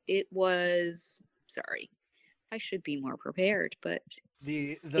 It was, sorry, I should be more prepared, but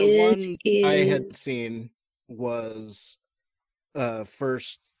The it one I had is seen was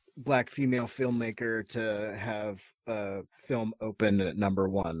first black female filmmaker to have a film open at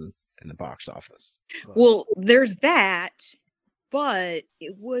 #1 in the box office. But well, there's that, but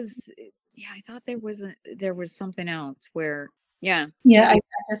it was, yeah, I thought there was something else where, yeah, Yeah, I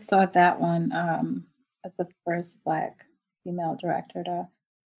just saw that one as the first Black female director to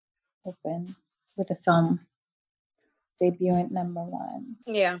open with a film debuting at #1.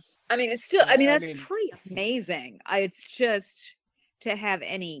 yeah. I mean, it's still, I mean, I that's mean, pretty amazing. It's just to have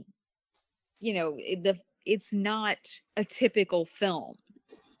any, it's not a typical film,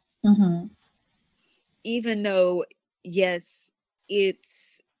 Mm-hmm. even though, yes,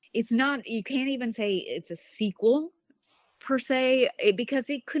 it's not, you can't even say it's a sequel per se, because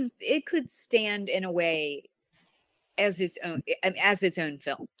it could stand in a way as its own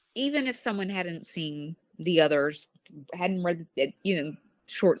film, even if someone hadn't seen the others, hadn't read the,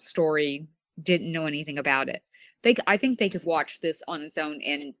 short story, didn't know anything about it. I think they could watch this on its own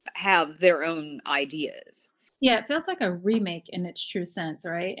and have their own ideas. Yeah, it feels like a remake in its true sense,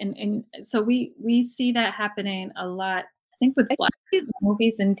 right? And so we see that happening a lot, I think, with I Black think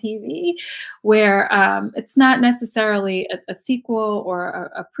movies and TV, where it's not necessarily a sequel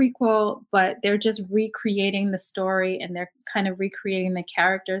or a prequel, but they're just recreating the story and they're kind of recreating the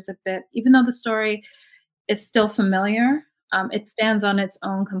characters a bit, even though the story is still familiar. It stands on its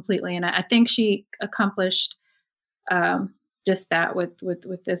own completely, and I think she accomplished just that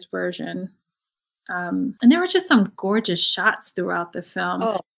with this version. And there were just some gorgeous shots throughout the film.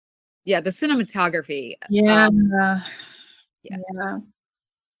 Oh, yeah, the cinematography. Yeah, yeah. yeah.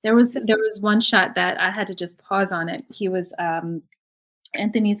 There was one shot that I had to just pause on it. He was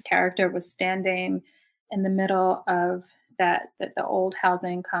Anthony's character was standing in the middle of the old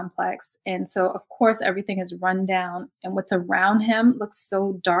housing complex, and so of course everything is run down, and what's around him looks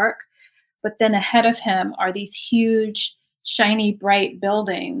so dark. But then ahead of him are these huge, shiny, bright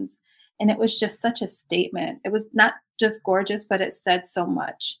buildings. And it was just such a statement. It was not just gorgeous, but it said so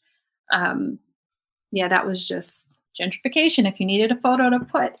much. Yeah, that was just gentrification. If you needed a photo to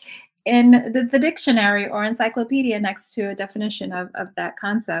put in the dictionary or encyclopedia next to a definition of that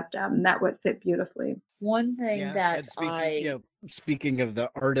concept, that would fit beautifully. One thing yeah, that and speaking of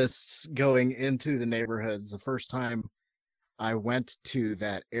the artists going into the neighborhoods, the first time I went to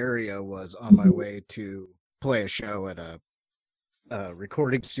that area was on my way to play a show at a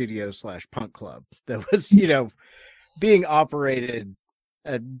recording studio / punk club that was, being operated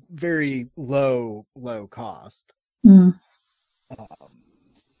at very low cost. Mm.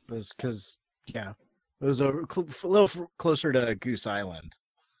 Because it was a little closer to Goose Island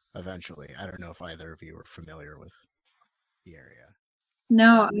eventually. I don't know if either of you are familiar with the area.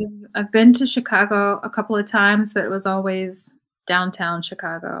 No, I've been to Chicago a couple of times, but it was always downtown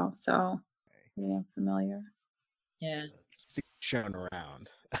Chicago. So yeah, I'm familiar. yeah. Shown around.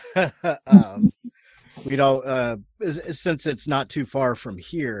 We'd all since it's not too far from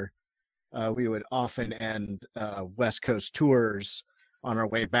here, we would often end West Coast tours. On our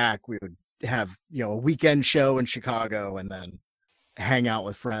way back, we would have a weekend show in Chicago and then hang out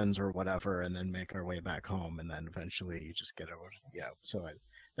with friends or whatever, and then make our way back home, and then eventually you just get over. So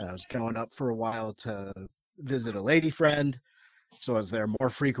I was going up for a while to visit a lady friend, so I was there more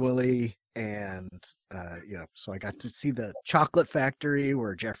frequently. And so I got to see the chocolate factory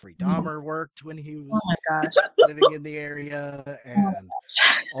where Jeffrey Dahmer worked when he was living in the area, and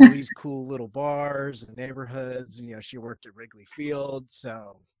all these cool little bars and neighborhoods. And she worked at Wrigley Field,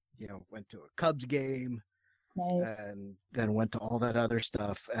 so went to a Cubs game, Nice. and then went to all that other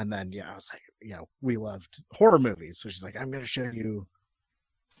stuff. And then I was like, we loved horror movies, so she's like, I'm going to show you.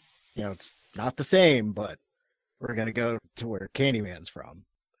 It's not the same, but we're going to go to where Candyman's from.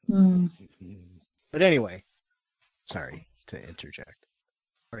 Mm. But anyway, sorry to interject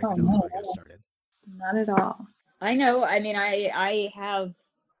or Oh, even before no, I got started. not at all. I know. I mean, I have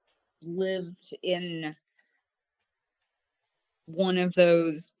lived in one of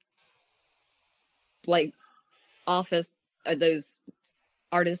those like office, those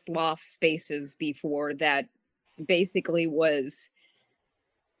artist loft spaces before that basically was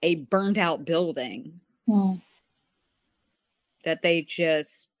a burned out building Hmm. that they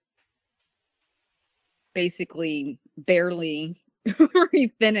just basically barely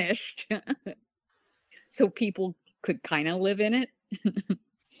refinished so people could kind of live in it,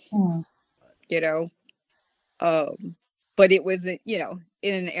 Hmm. you know. But it was, you know,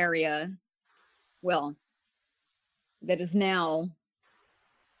 in an area, well, that is now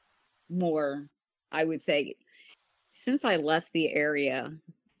more, I would say, since I left the area,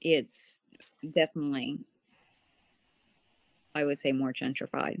 it's definitely, I would say, more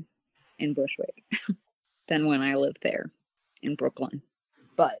gentrified in Bushwick than when I lived there in Brooklyn.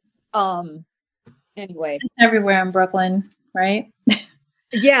 But anyway, It's everywhere in Brooklyn, right?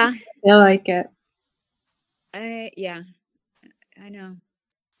 yeah, I feel like it. yeah, I know.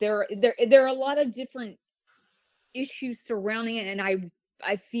 There are a lot of different issues surrounding it, and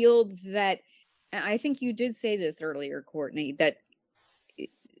I feel that, and I think you did say this earlier, Courtney, that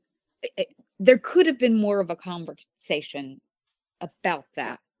there could have been more of a conversation about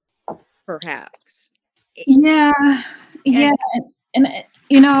that, perhaps. Yeah, yeah, And and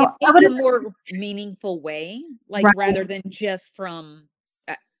you know, I in would a more meaningful way, like right. rather than just from,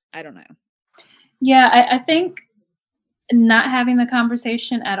 I don't know. Yeah, I think not having the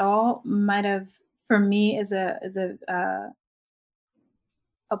conversation at all might have, for me, as a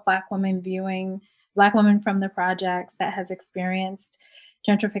Black woman viewing Black woman from the projects that has experienced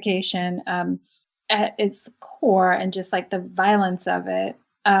gentrification at its core and just like the violence of it.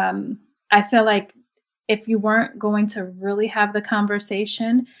 I feel like if you weren't going to really have the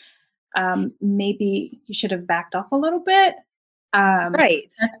conversation, maybe you should have backed off a little bit.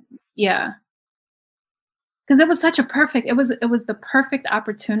 Right. That's yeah, because it was such a perfect. It was the perfect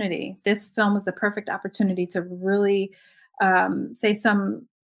opportunity. This film was the perfect opportunity to really say some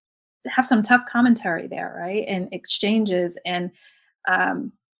have some tough commentary there, right? And exchanges. And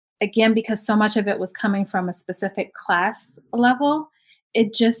um, again, because so much of it was coming from a specific class level,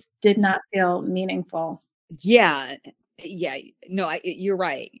 it just did not feel meaningful. Yeah. Yeah. No, you're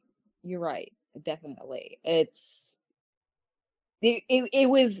right. You're right. Definitely. It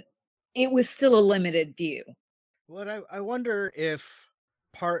was still a limited view. What I wonder if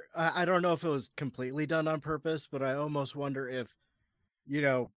I don't know if it was completely done on purpose, but I almost wonder if, you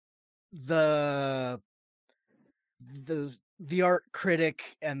know, the the art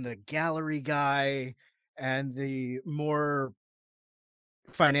critic and the gallery guy and the more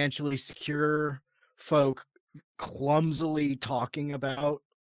financially secure folk clumsily talking about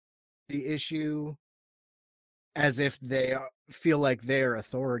the issue as if they feel like they're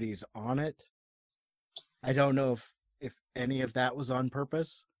authorities on it. I don't know if any of that was on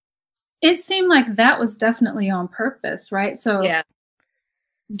purpose. It seemed like that was definitely on purpose, right? So Yeah.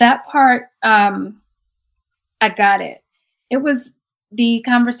 that part, I got it. It was the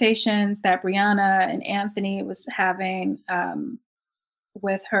conversations that Brianna and Anthony was having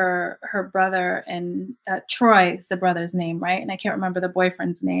with her brother, and Troy is the brother's name, right? And I can't remember the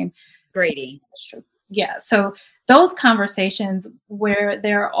boyfriend's name. Grady. Yeah. So those conversations where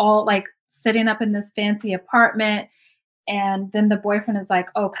they're all like sitting up in this fancy apartment, and then the boyfriend is like,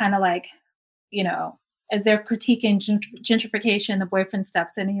 oh, kind of like, you know, as they're critiquing gentrification, the boyfriend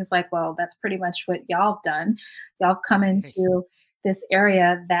steps in and he's like, well, that's pretty much what y'all have done. Y'all have come into this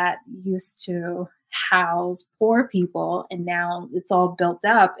area that used to house poor people, and now it's all built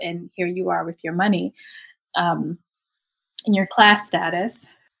up, and here you are with your money and your class status.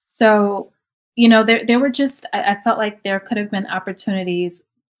 So, you know, there were just, I felt like there could have been opportunities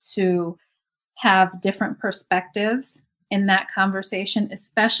to have different perspectives in that conversation,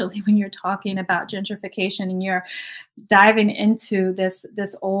 especially when you're talking about gentrification and you're diving into this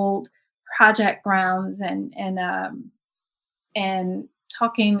old project grounds and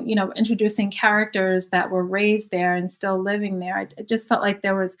talking, you know, introducing characters that were raised there and still living there. I just felt like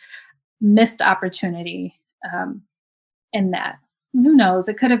there was missed opportunity in that. Who knows?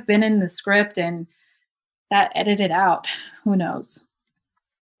 It could have been in the script and that edited out. Who knows?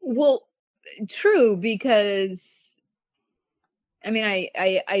 Well, true, because I mean,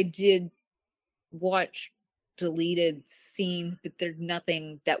 I did watch deleted scenes, but there's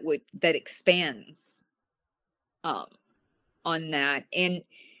nothing that expands um on that. And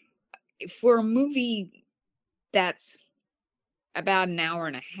for a movie that's about an hour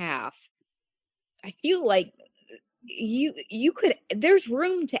and a half, I feel like you could, there's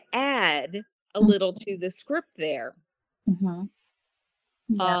room to add a little to the script there. Mhm.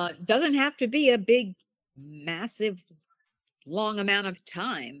 Yeah. Doesn't have to be a big, massive, long amount of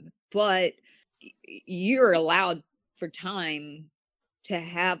time, but you're allowed for time to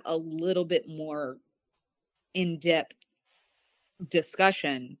have a little bit more in-depth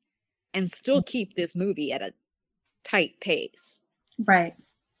discussion and still keep this movie at a tight pace. Right.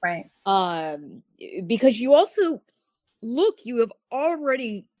 Right. Because you also you have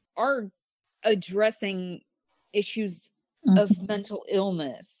already are addressing issues of Mhm. mental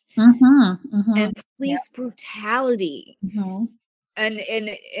illness Mhm. Mhm. and Yeah. police brutality Mhm. and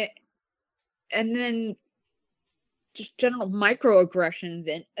then just general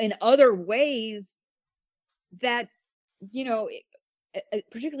microaggressions and other ways that, you know,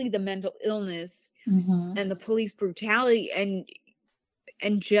 particularly the mental illness Mhm. and the police brutality and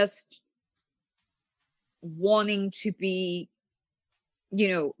just wanting to be, you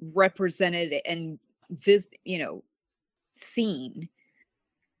know, represented and seen.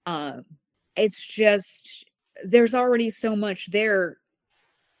 Um, it's just, there's already so much there.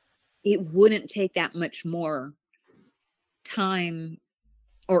 It wouldn't take that much more time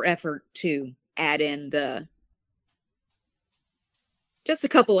or effort to add in just a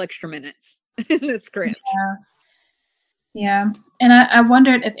couple extra minutes in the script. Yeah. Yeah. And I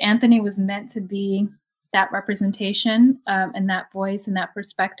wondered if Anthony was meant to be that representation, and that voice and that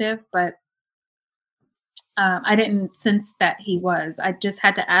perspective, but I didn't sense that he was. I just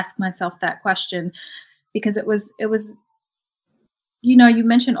had to ask myself that question because it was you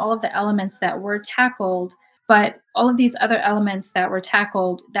mentioned all of the elements that were tackled, but all of these other elements that were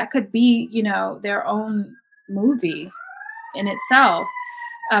tackled, that could be, their own movie in itself.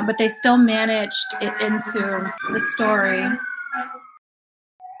 But they still managed it into the story.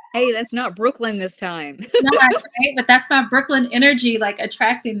 Hey, that's not Brooklyn this time. It's not, right? But that's my Brooklyn energy, like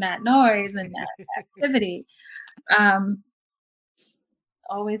attracting that noise and that activity. Um,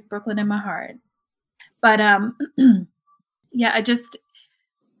 Always Brooklyn in my heart. But yeah, I just,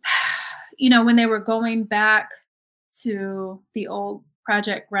 when they were going back to the old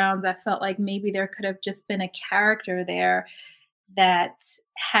project grounds, I felt like maybe there could have just been a character there that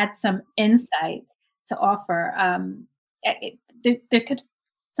had some insight to offer. There could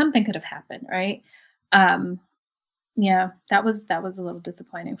something could have happened, right? Um, yeah, that was a little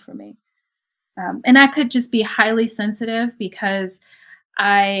disappointing for me. And I could just be highly sensitive because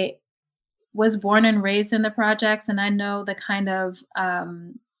I was born and raised in the projects, and I know the kind of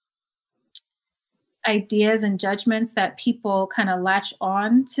ideas and judgments that people kind of latch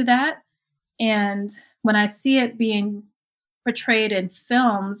on to that. And when I see it being portrayed in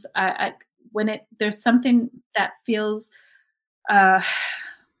films, when there's something that feels uh,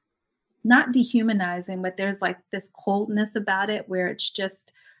 not dehumanizing, but there's like this coldness about it where it's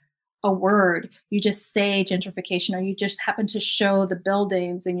just a word. You just say gentrification, or you just happen to show the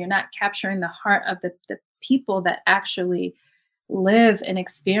buildings, and you're not capturing the heart of the people that actually live and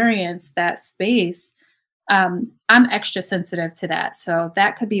experience that space. I'm extra sensitive to that. So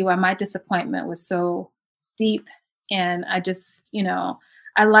that could be why my disappointment was so deep. And I just,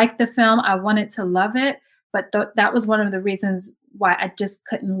 I liked the film. I wanted to love it, but that was one of the reasons why I just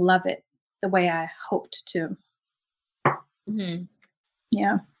couldn't love it the way I hoped to. Mm-hmm.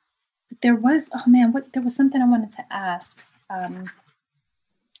 Yeah. There was, oh man, there was something I wanted to ask. I can't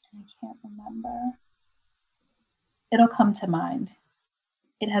remember. It'll come to mind.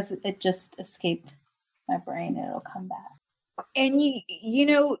 It just escaped my brain. It'll come back. And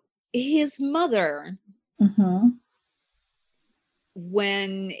his mother, Mm-hmm.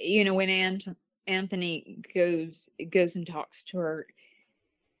 when Anthony goes and talks to her,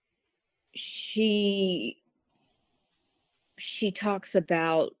 she talks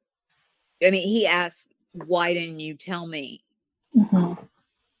about, he asks, why didn't you tell me? Mm-hmm.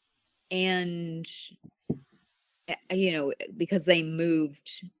 And because they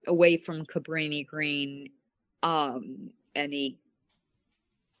moved away from Cabrini Green, and he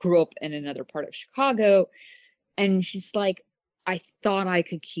grew up in another part of Chicago, and she's like, I thought I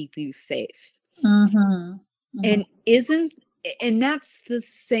could keep you safe. Mm-hmm. Mm-hmm. And that's the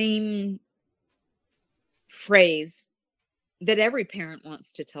same phrase that every parent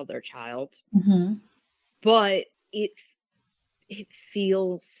wants to tell their child. Mm-hmm. But it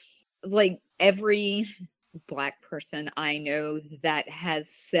feels like every Black person I know that has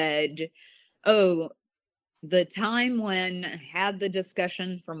said, oh, the time when I had the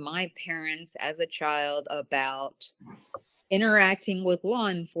discussion from my parents as a child about interacting with law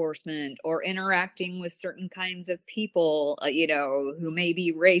enforcement or interacting with certain kinds of people, who may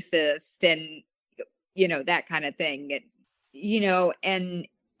be racist, and that kind of thing.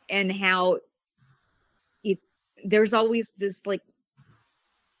 And how there's always this like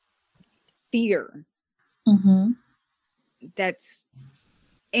fear Mm-hmm. that's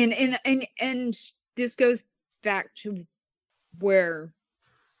and this goes back to where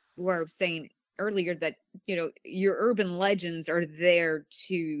I was saying earlier that your urban legends are there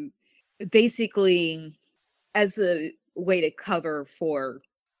to basically as a way to cover for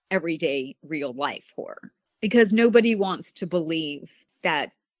everyday real life horror, because nobody wants to believe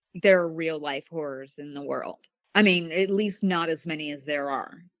that there are real life horrors in the world. I mean, at least not as many as there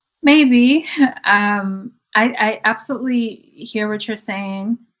are. Maybe. I absolutely hear what you're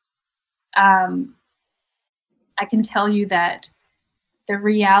saying. I can tell you that the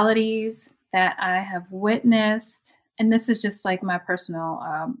realities that I have witnessed, and this is just like my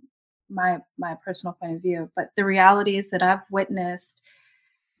personal my personal point of view, but the realities that I've witnessed,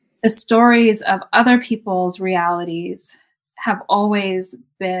 the stories of other people's realities have always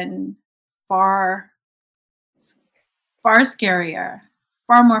been far scarier,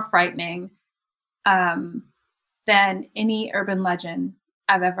 far more frightening than any urban legend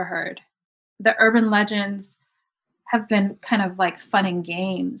I've ever heard. The urban legends have been kind of like fun and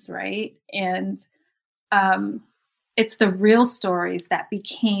games, right? And it's the real stories that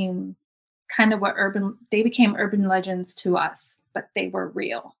became kind of they became urban legends to us, but they were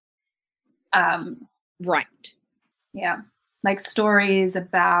real. Right. Yeah. Like stories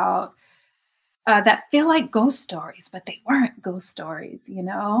about that feel like ghost stories, but they weren't ghost stories,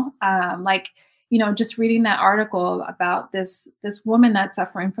 just reading that article about this woman that's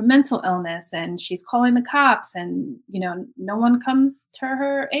suffering from mental illness, and she's calling the cops, and no one comes to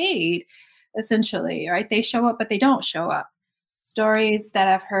her aid, essentially, right? They show up, but they don't show up. Stories that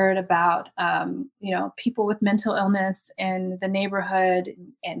I've heard about, people with mental illness in the neighborhood,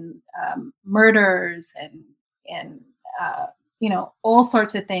 and murders, and all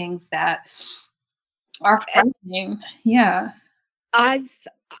sorts of things that are frightening. Yeah. I've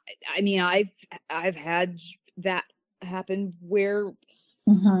had that happen where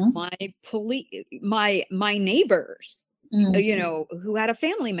my neighbors, who had a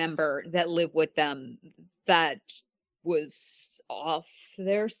family member that lived with them that was off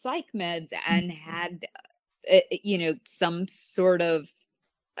their psych meds and had some sort of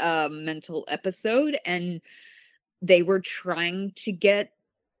mental episode, and they were trying to get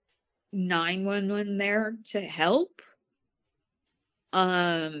 911 there to help.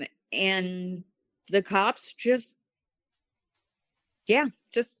 And the cops just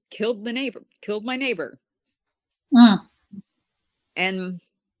killed my neighbor. And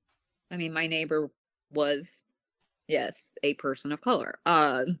I mean, my neighbor was, yes, a person of color,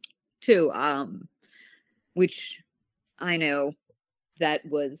 too, which I know that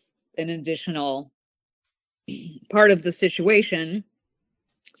was an additional part of the situation,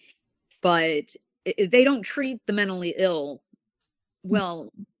 but they don't treat the mentally ill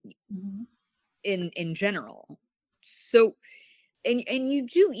well in general. So, and you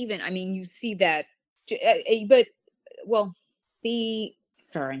do even, I mean, you see that, but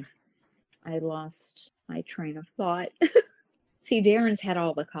sorry, I lost my train of thought. See, Darren's had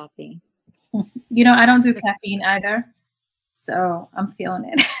all the coffee. I don't do caffeine either, so I'm feeling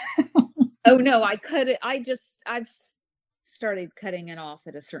it. Oh no, I cut it. I've started cutting it off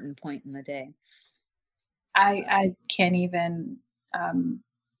at a certain point in the day. I can't even,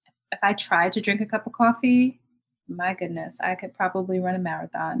 if I tried to drink a cup of coffee, my goodness, I could probably run a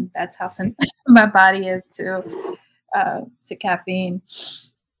marathon. That's how sensitive my body is to caffeine.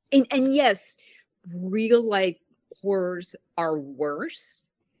 And yes, real life horrors are worse.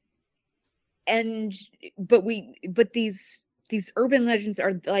 But these urban legends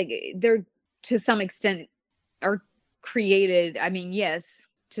are like, they're to some extent are created, I mean, yes,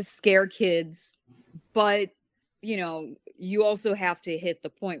 to scare kids, but you also have to hit the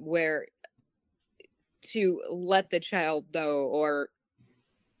point where to let the child know, or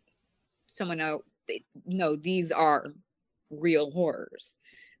someone know, no, these are real horrors.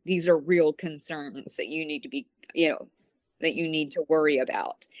 These are real concerns that you need to be, that you need to worry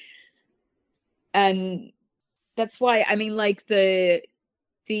about. And that's why, I mean, like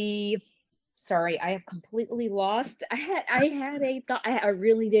sorry, I have completely lost. I had a thought. I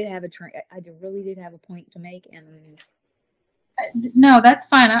really did have a point to make, and no, that's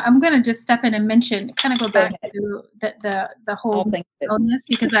fine. I'm going to just step in and mention, kind of go back to the whole illness,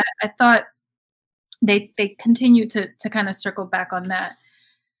 because I thought they continue to kind of circle back on that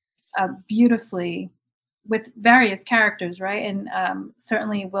beautifully with various characters, right? And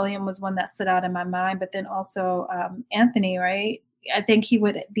certainly William was one that stood out in my mind, but then also Anthony, right? I think he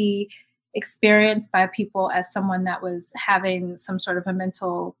would be experienced by people as someone that was having some sort of a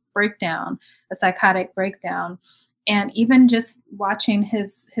mental breakdown, a psychotic breakdown. And even just watching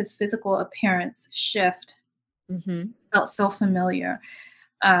his physical appearance shift Mm-hmm. felt so familiar.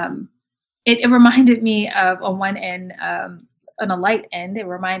 It reminded me of, on one end, on a light end, it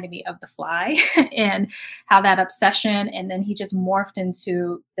reminded me of The Fly and how that obsession, and then he just morphed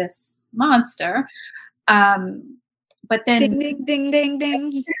into this monster. But then, Ding, ding, ding, ding,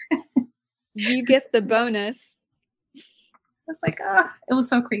 ding. You get the bonus. was like, oh, it was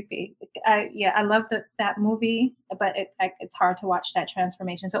so creepy. I love that movie, but it's hard to watch that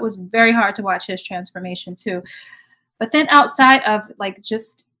transformation. So it was very hard to watch his transformation too. But then outside of like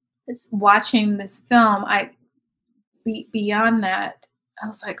just watching this film, beyond that, I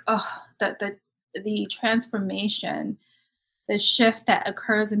was like, oh, the transformation, the shift that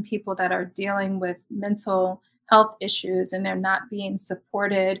occurs in people that are dealing with mental health issues and they're not being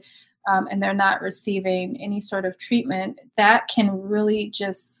supported, and they're not receiving any sort of treatment, that can really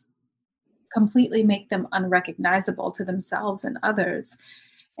just completely make them unrecognizable to themselves and others.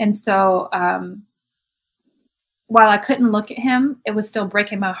 And so, while I couldn't look at him, it was still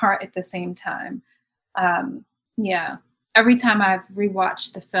breaking my heart at the same time. Yeah, every time I've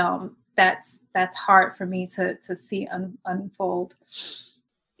rewatched the film, that's hard for me to see unfold.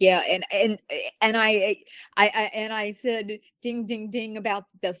 Yeah, and I said ding, ding, ding about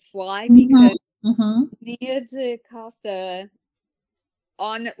The Fly because Nia DaCosta,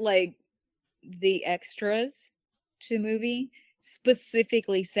 on like the extras to the movie,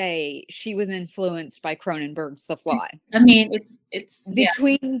 specifically say she was influenced by Cronenberg's The Fly. I mean, it's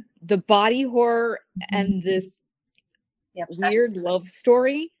Between the body horror and this weird love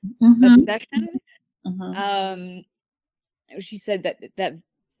story obsession, she said that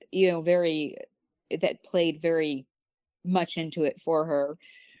very, that played very much into it for her.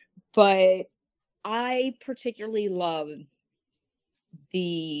 But I particularly love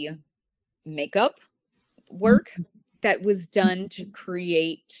the makeup work that was done to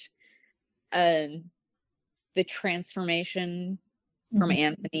create the transformation from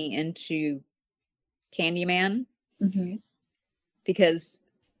Anthony into Candyman. Because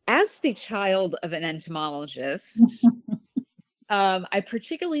as the child of an entomologist, I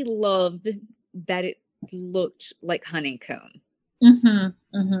particularly loved that it looked like honeycomb.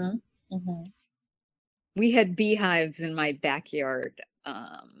 We had beehives in my backyard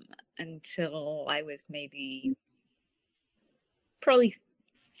until I was maybe probably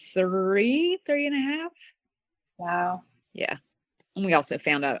three and a half. Wow. Yeah. And we also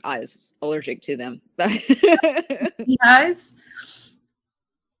found out I was allergic to them. Beehives?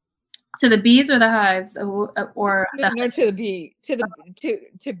 To the bees or the hives, or no, to the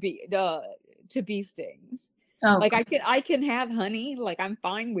bee stings. Oh, like I can have honey, like I'm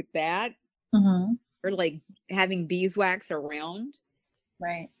fine with that. Or like having beeswax around.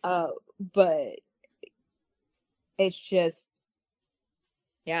 Right. But it's just,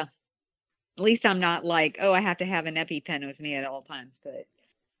 yeah. At least I'm not like, oh, I have to have an EpiPen with me at all times. But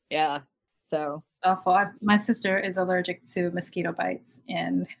yeah, so awful. My sister is allergic to mosquito bites,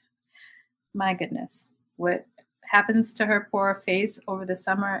 and my goodness, what happens to her poor face over the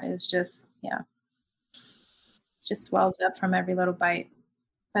summer is just, just swells up from every little bite.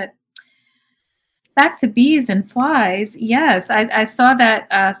 But back to bees and flies, yes, I saw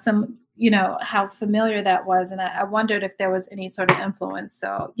that some, how familiar that was, and I wondered if there was any sort of influence.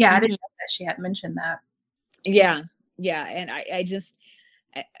 So yeah, I didn't know that she had mentioned that. Yeah, and I just,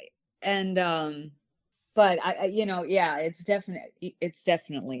 but yeah, it's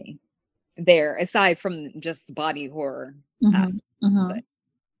definitely there, aside from just the body horror aspect.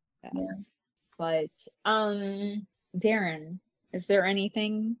 But Darren, is there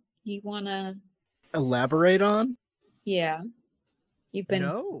anything you want to elaborate on? Yeah, you've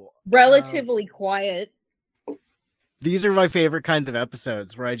been relatively quiet. These are my favorite kinds of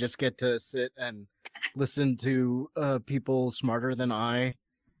episodes, where I just get to sit and listen to people smarter than I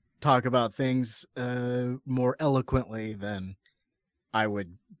talk about things more eloquently than I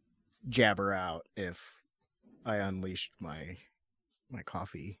would jabber out if I unleashed my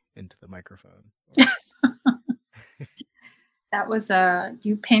coffee into the microphone. That was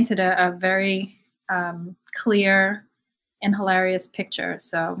you painted a very clear and hilarious picture.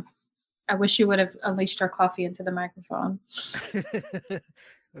 So I wish you would have unleashed your coffee into the microphone.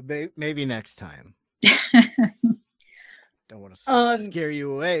 Maybe next time. Don't want to scare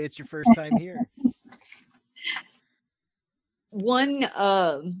you away. It's your first time here. One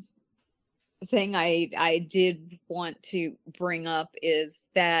thing I did want to bring up is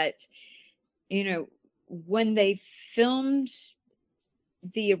that, when they filmed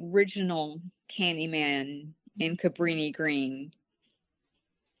the original Candyman in Cabrini Green,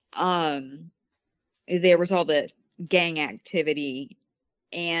 there was all the gang activity,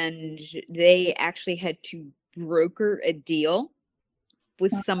 and they actually had to broker a deal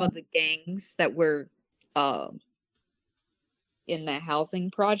with some of the gangs that were in the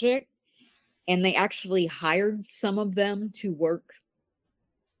housing project, and they actually hired some of them to work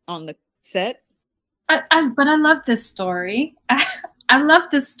on the set. But I love this story. I love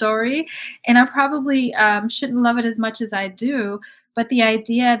this story, and I probably shouldn't love it as much as I do. But the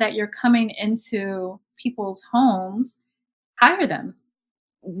idea that you're coming into people's homes, hire them.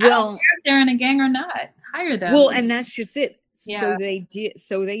 I don't Well, care if they're in a gang or not. Hire them. well, and that's just it. Yeah. So they did.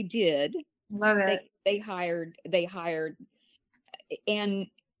 So they did. Love it. They hired, and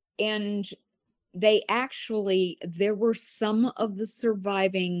they actually, there were some of the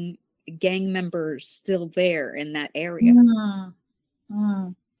surviving gang members still there in that area. Mm,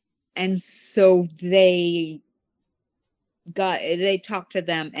 mm. And so they talked to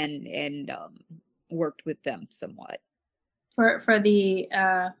them and worked with them somewhat. For the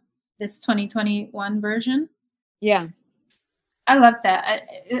this 2021 version. Yeah. I love that,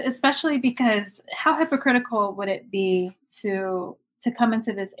 especially because how hypocritical would it be to come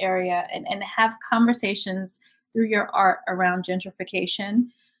into this area and have conversations through your art around gentrification,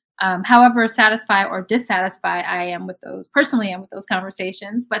 however satisfied or dissatisfied I am with those, personally am with those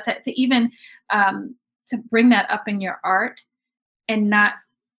conversations, but to even to bring that up in your art and not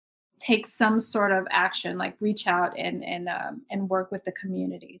take some sort of action, like reach out and work with the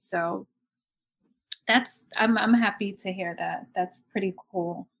community. So that's I'm happy to hear that. That's pretty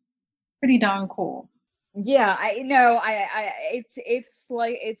cool. Pretty darn cool. Yeah, I know. It's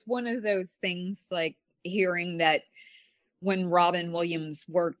like, it's one of those things, like hearing that when Robin Williams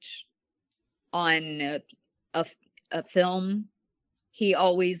worked on a film, he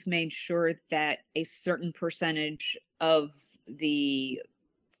always made sure that a certain percentage of the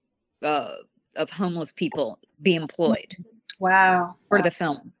of homeless people be employed Wow. for the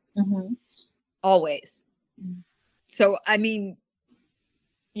film. Mm-hmm. Always. Mm. So I mean,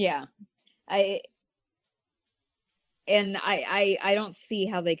 yeah, I don't see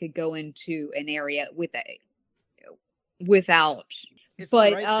how they could go into an area without. It's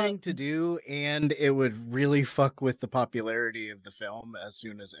But the right thing to do, and it would really fuck with the popularity of the film as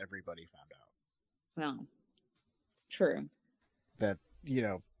soon as everybody found out. well, true. That,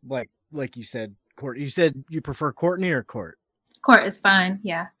 like you said, Court. You said you prefer Courtney or Court? Court is fine.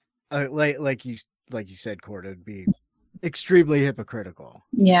 Yeah. Like you said, Court. It'd be extremely hypocritical.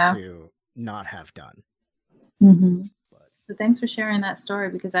 Yeah. To not have done. Mm-hmm. So thanks for sharing that story,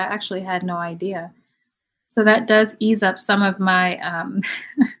 because I actually had no idea. So that does ease up some of my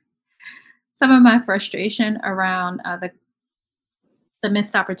some of my frustration around the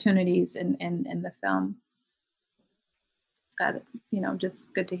missed opportunities in the film. That,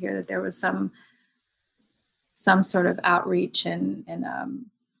 just good to hear that there was some sort of outreach and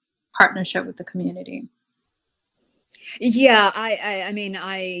partnership with the community. Yeah, I mean,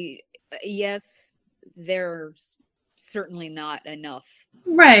 yes, there's certainly not enough.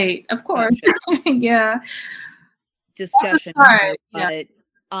 Right, of course. Yeah. Discussion, start, but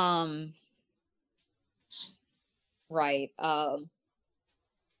right.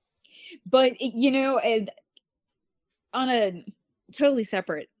 But on a totally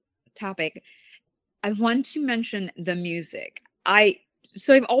separate topic, I want to mention the music.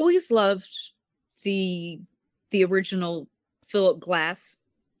 So I've always loved the original Philip Glass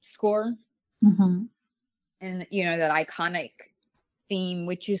score. Mm-hmm. And that iconic theme,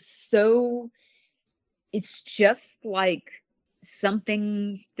 which is so, it's just like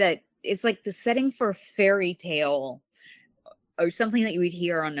something that is like the setting for a fairy tale or something that you would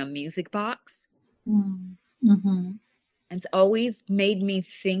hear on a music box. Mm-hmm. And it's always made me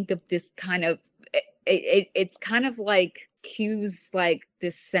think of this kind of, it's kind of like cues, like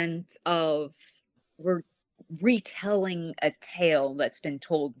this sense of we're retelling a tale that's been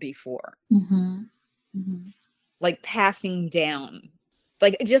told before. Mm-hmm. Mm-hmm. Like passing down,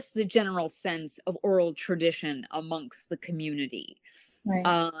 like just the general sense of oral tradition amongst the community.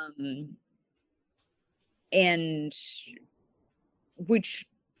 Right. And which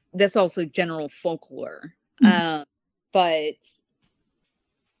that's also general folklore. Mm-hmm. But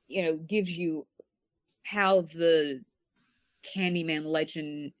gives you how the Candyman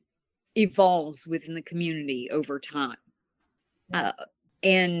legend evolves within the community over time.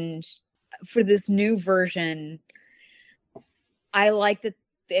 And for this new version, I like that.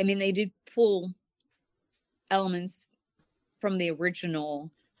 I mean, they did pull elements from the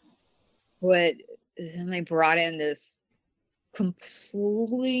original, but then they brought in this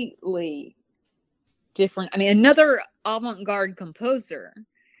completely different. I mean, another avant-garde composer,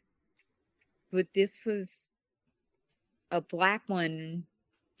 but this was a Black one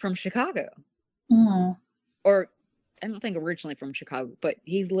from Chicago. Mm. Or I don't think originally from Chicago, but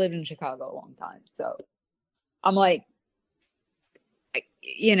he's lived in Chicago a long time. So I'm like, I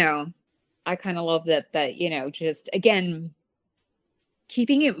kind of love that, just again,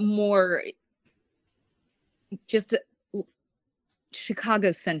 keeping it more just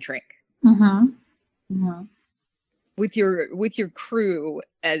Chicago centric. Mm-hmm. Mm-hmm. With your crew,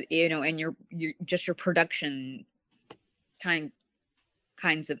 and your just your production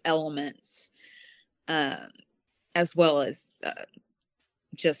kinds of elements, as well as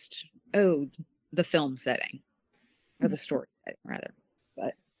just the film setting, or the story setting rather.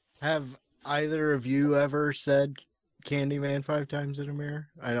 But Have either of you ever said Candyman 5 times in a mirror?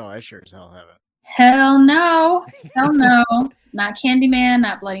 I know I sure as hell haven't. Hell no. Hell no. Not Candyman,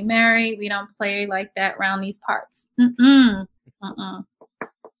 not Bloody Mary. We don't play like that around these parts. Mm-mm. Mm-mm.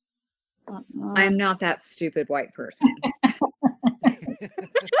 Mm-mm. I am not that stupid white person.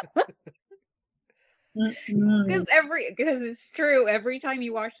 Mm-mm. Because it's true. Every time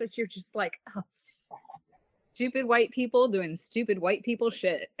you watch this, you're just like, oh, stupid white people doing stupid white people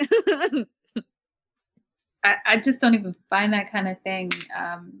shit. I just don't even find that kind of thing.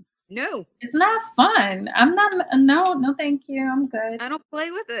 No, It's not fun. I'm not. No, thank you. I'm good. I don't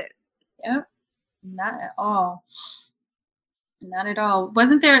play with it. Yep. Not at all. Not at all.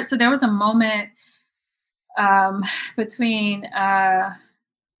 Wasn't there? So there was a moment between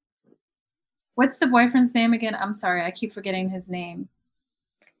what's the boyfriend's name again? I'm sorry, I keep forgetting his name.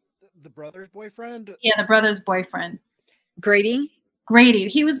 The brother's boyfriend? Yeah, the brother's boyfriend. Grady.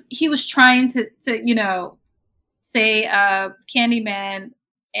 He was trying to say Candyman,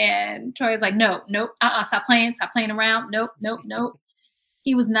 and Troy was like, nope, stop playing around, nope.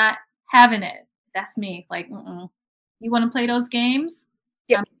 He was not having it. That's me. Like, you want to play those games?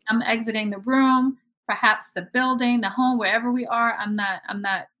 Yeah. I'm exiting the room, perhaps the building, the home, wherever we are. I'm not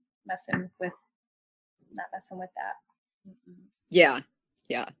messing with that. Mm-mm. Yeah.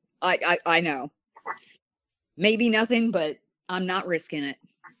 I know. Maybe nothing, but I'm not risking it.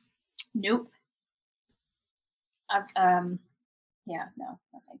 Nope. Yeah, no,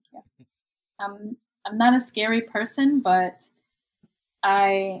 thank you. I'm not a scary person, but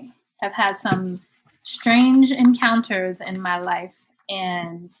I have had some strange encounters in my life,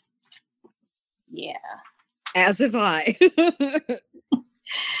 and yeah. As have I.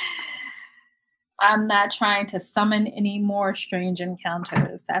 I'm not trying to summon any more strange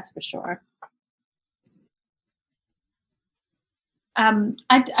encounters, that's for sure.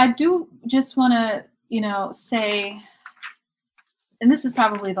 I do just want to, say, and this is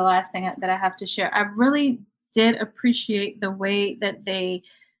probably the last thing that I have to share. I really did appreciate the way that they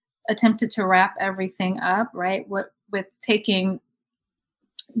attempted to wrap everything up, right? With taking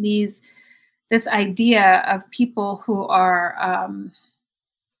this idea of people who are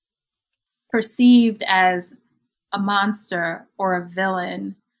perceived as a monster or a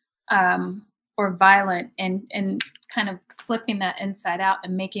villain or violent, and kind of flipping that inside out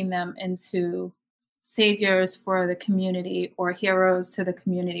and making them into saviors for the community, or heroes to the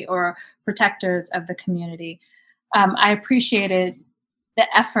community, or protectors of the community. I appreciated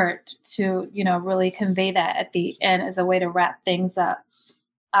the effort to, really convey that at the end as a way to wrap things up,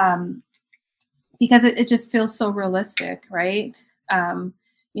 because it just feels so realistic, right?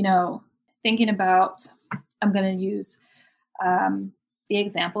 Thinking about, I'm going to use the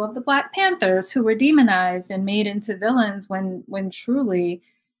example of the Black Panthers, who were demonized and made into villains when truly,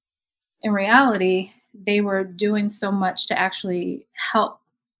 in reality, they were doing so much to actually help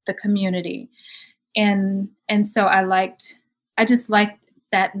the community. And so I just liked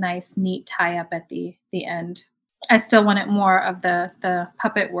that nice, neat tie up at the end. I still wanted more of the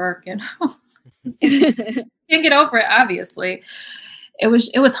puppet work, and can't get over it, obviously. It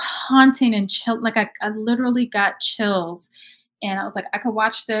was haunting and chill. Like I literally got chills, and I was like, I could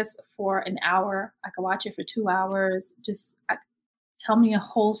watch this for an hour. I could watch it for 2 hours. Just tell me a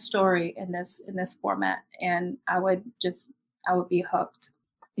whole story in this format, and I would be hooked.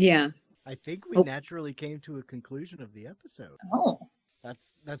 Yeah. I think we naturally came to a conclusion of the episode. Oh,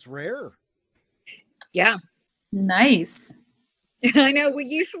 that's rare. Yeah. Nice. I know we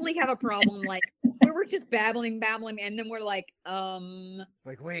usually have a problem, like we were just babbling, and then we're like,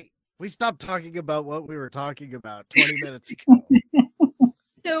 wait, we stopped talking about what we were talking about 20 minutes ago.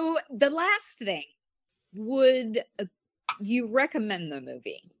 So the last thing, would you recommend the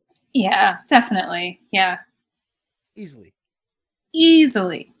movie? Yeah, definitely. Yeah. Easily.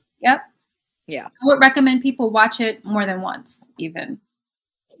 Yep. Yeah. I would recommend people watch it more than once, even.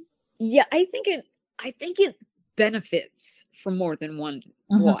 Yeah, I think it benefits from more than one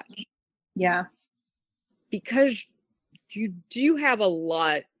Mhm. watch Yeah. because you do have a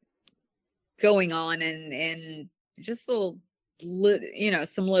lot going on and just some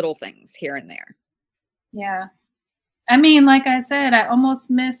little things here and there. Yeah. I mean, like I said, I almost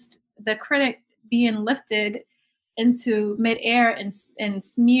missed the critic being lifted into midair and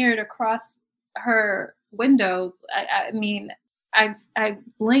smeared across her windows. I mean, I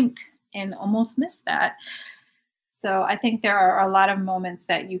blinked and almost missed that. So I think there are a lot of moments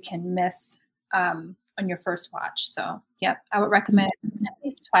that you can miss on your first watch. So, yep, I would recommend at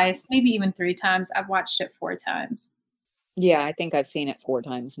least twice, maybe even 3 times. I've watched it 4 times. Yeah, I think I've seen it 4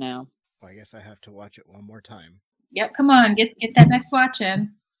 times now. Well, I guess I have to watch it one more time. Yep, come on, get that next watch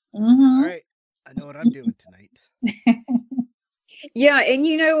in. All right, I know what I'm doing tonight. Yeah, and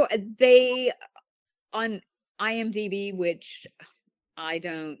they on IMDb, which I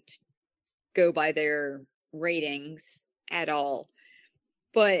don't go by their ratings at all,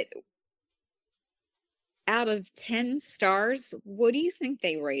 but out of 10 stars, what do you think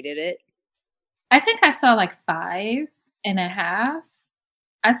they rated it? I think I saw like 5.5.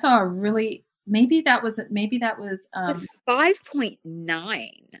 I saw a really maybe that was It's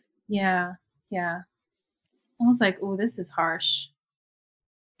 5.9. yeah. I was like, "Oh, this is harsh."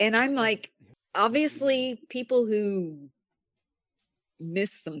 And I'm like, obviously people who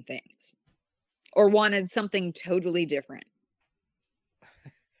missed some things or wanted something totally different.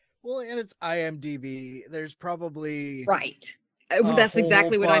 Well, and it's IMDb. There's probably Right. a That's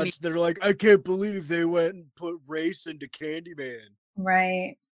exactly whole what I mean. bunch that are like, I can't believe they went and put race into Candyman.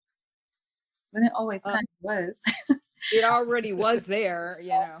 Right. But it always kind of was. It already was there,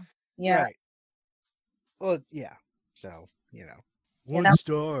 Yeah. Right. Well, yeah. So, Yeah, one that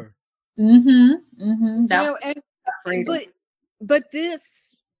star. that was And tough rating. but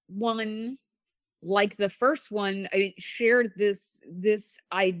this one, like the first one, it shared this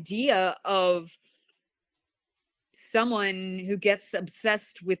idea of someone who gets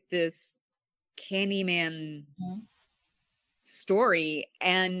obsessed with this Candyman Mhm. story,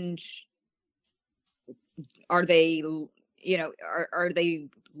 and are they are they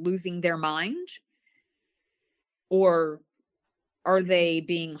losing their mind, or are they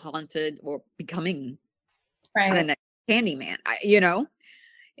being haunted or becoming the Right. next Candyman?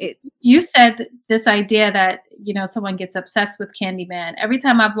 It You said this idea that, someone gets obsessed with Candyman. Every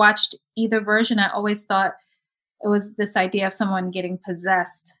time I've watched either version, I always thought it was this idea of someone getting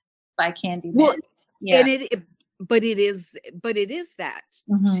possessed by Candyman. well, Yeah. and but it is that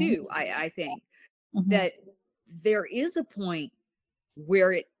Mhm. too. I think Mhm. that there is a point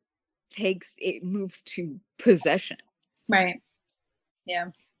where it moves to possession. Right.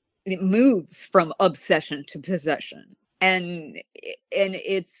 Yeah. It moves from obsession to possession, and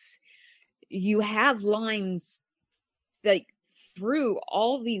it's you have lines like through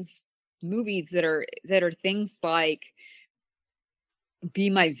all these movies that are things like be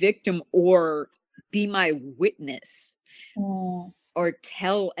my victim or be my witness Mm. or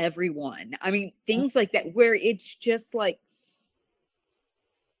tell everyone. I mean, things like that where it's just like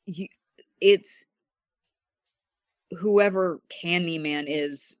you, it's whoever Candyman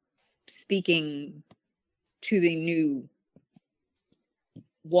is speaking to the new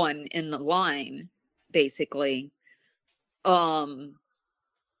one in the line, basically.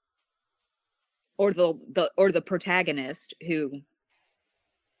 Or the protagonist who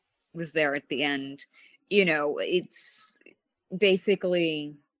was there at the end. It's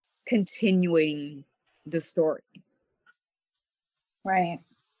basically continuing the story. Right.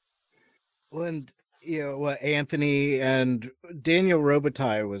 Well, and what Anthony and Daniel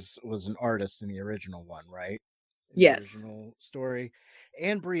Robitaille was an artist in the original one, right? In the Yes. original story,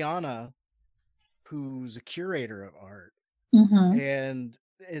 and Brianna, who's a curator of art, Mhm. and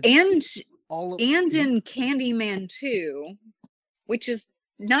it's And all and in Candyman 2, which is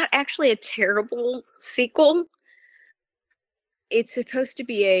not actually a terrible sequel. It's supposed to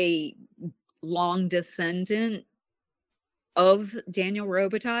be a long descendant of Daniel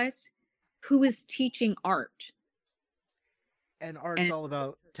Robitaille's, who is teaching art. and art's And all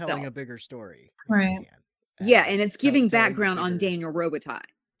about telling a bigger story, if Right. you can. yeah, and it's giving telling a background on bigger- Daniel Robitaille.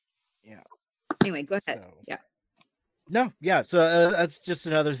 Yeah. Anyway, go ahead. So Yeah. no, yeah. So that's just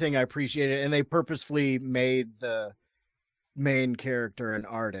another thing I appreciated, and they purposefully made the main character an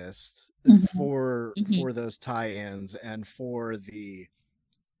artist Mhm. for Mhm. those tie-ins and for the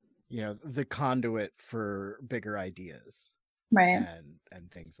the conduit for bigger ideas Right.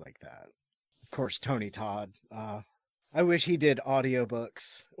 and things like that. Of course, Tony Todd, I wish he did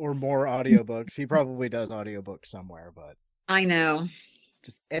audiobooks or more audiobooks. He probably does audiobooks somewhere, but I know.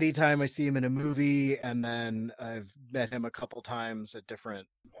 just anytime I see him in a movie, and then I've met him a couple times at different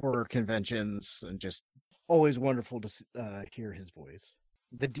horror conventions, and just always wonderful to hear his voice.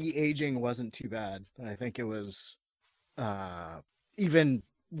 The de-aging wasn't too bad. I think it was even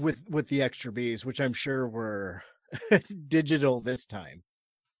with the extra bees, which I'm sure were digital this time.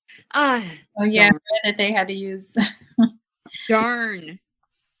 Ah, Oh yeah, I darn. read that they had to use Darn.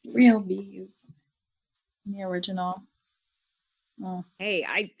 real bees in the original. Oh. Hey,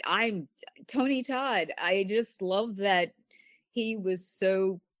 I'm Tony Todd. I just love that he was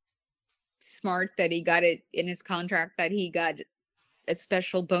so smart that he got it in his contract that he got a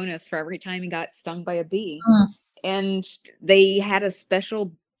special bonus for every time he got stung by a bee. Mm. And they had a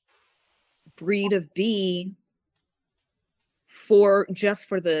special breed of bee for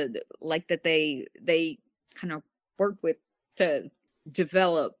the like that they kind of worked with to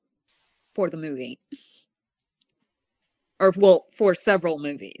develop for the movie. Or well, for several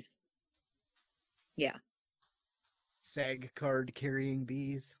movies. Yeah. SAG card carrying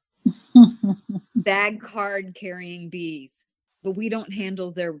bees. Bag card carrying bees. But we don't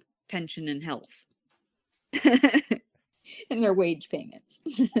handle their pension and health. And their wage payments.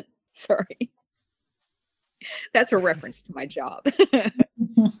 Sorry. That's a reference to my job.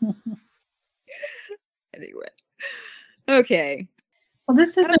 Anyway. Okay. Well,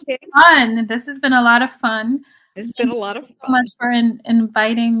 this has Okay. been fun. This has been a lot of fun. This has been a lot of So fun. much for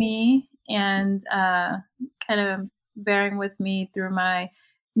inviting me and kind of bearing with me through my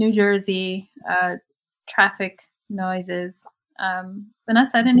New Jersey traffic noises.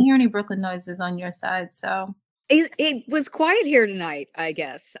 Vanessa, I didn't hear any Brooklyn noises on your side, so It was quiet here tonight, I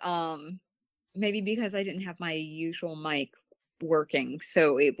guess. Maybe because I didn't have my usual mic working,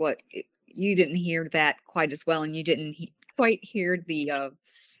 so you didn't hear that quite as well, and you didn't quite hear the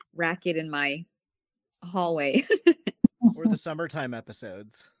racket in my hallway. Or the summertime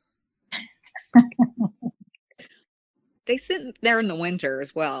episodes. They sit there in the winter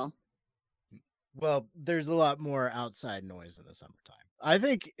as well. Well, there's a lot more outside noise in the summertime. I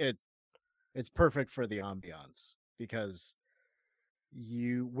think it's perfect for the ambiance because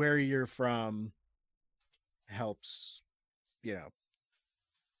where you're from helps,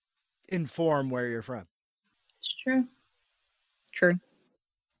 inform where you're from. it's true. True.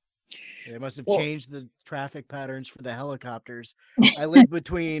 They must have Well- changed the traffic patterns for the helicopters. I live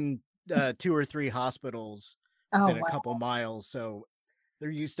between 2 or 3 hospitals Oh within a wow, couple miles, so there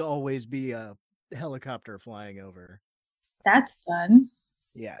used to always be a helicopter flying over. that's fun.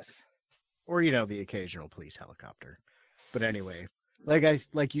 Yes. Or the occasional police helicopter. But anyway,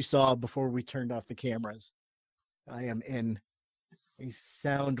 like you saw before we turned off the cameras, I am in a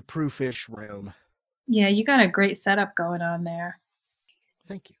soundproofish room. Yeah, you got a great setup going on there.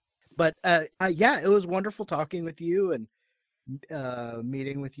 Thank you. But yeah, it was wonderful talking with you and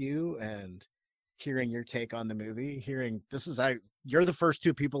meeting with you and hearing your take on the movie. You're the first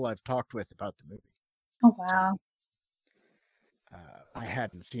 2 people I've talked with about the movie. Oh wow. I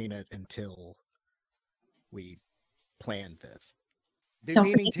hadn't seen it until we planned this. Been Don't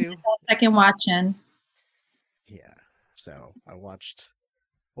meaning forget to. that second watching. Yeah. So I watched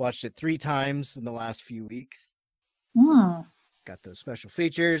it 3 times in the last few weeks. Hmm. Got those special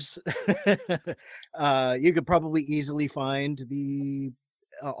features. You could probably easily find the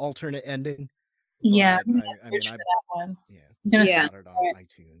alternate ending. Yeah, But I'm gonna I search mean, for that one. yeah, I'm gonna Yeah. got it on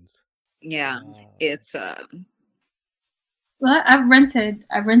iTunes. Yeah. Uh, It's Well, I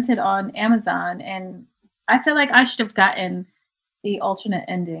rented on Amazon, and I feel like I should have gotten the alternate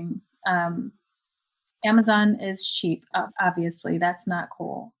ending. Amazon is cheap, obviously. That's not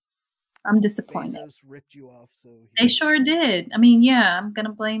cool. I'm disappointed. Bezos ripped you off, so They sure did. I mean, yeah, I'm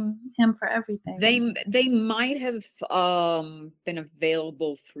gonna blame him for everything. they might have been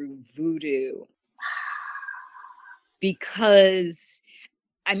available through Voodoo because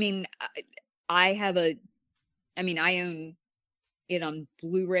I mean I own it on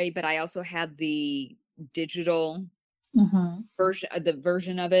Blu-ray, but I also have the digital Mhm.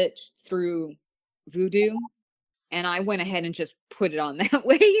 version of it through Voodoo, and I went ahead and just put it on that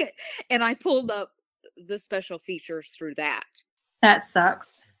way, and I pulled up the special features through that. That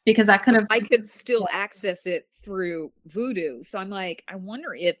sucks because I could have. I could still access it through Voodoo, so I'm like, I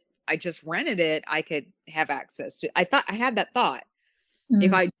wonder if I just rented it, I could have access to. I had that thought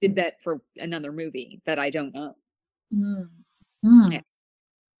if I did that for another movie that I don't know. Mm. Mm. Yeah.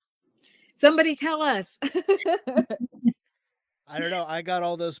 Somebody tell us. I don't know. I got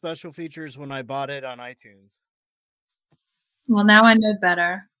all those special features when I bought it on iTunes. Well, now I know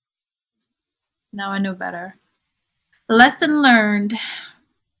better. Now I know better. Lesson learned.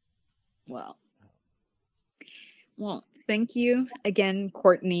 Well, thank you again,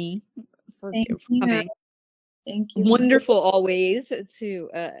 Courtney, for Thank you. coming. Thank you. Wonderful always to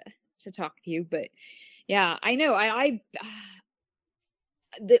talk to you. But yeah, I know I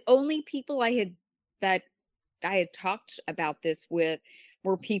the only people that I had talked about this with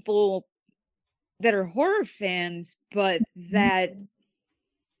were people that are horror fans, but that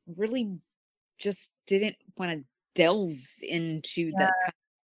really just didn't want to delve into the kind of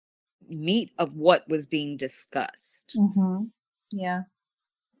meat of what was being discussed Yeah.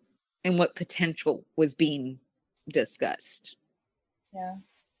 and what potential was being discussed. Yeah.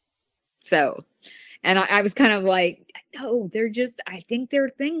 So, and I was kind of like, no, I think there are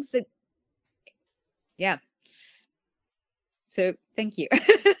things that, yeah. So thank you.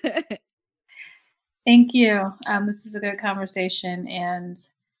 Thank you. This is a good conversation, and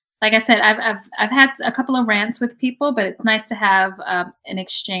like I said, I've had a couple of rants with people, but it's nice to have an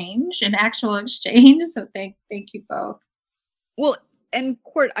actual exchange. So thank you both. Well, and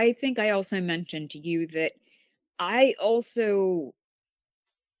Court, I think I also mentioned to you that I also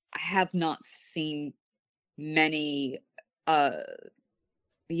have not seen many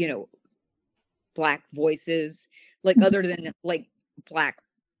you know, Black voices, like other than like Black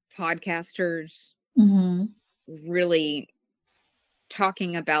podcasters really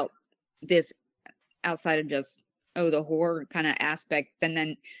talking about this outside of just the horror kind of aspect, and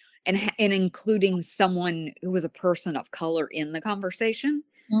then and including someone who was a person of color in the conversation.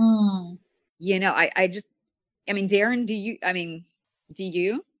 You know, I mean, Darren, do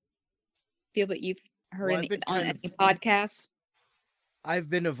you feel that you've heard Well, on any podcasts? I've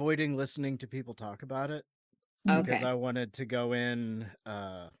been avoiding listening to people talk about it because Okay. I wanted to go in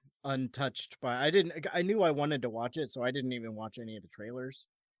untouched by. I knew I wanted to watch it, so I didn't even watch any of the trailers,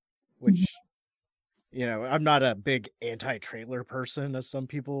 which I'm not a big anti-trailer person, as some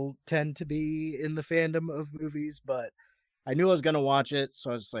people tend to be in the fandom of movies, but I knew I was going to watch it, so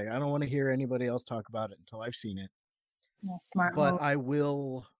I was like, I don't want to hear anybody else talk about it until I've seen it. Yeah, smart But move. I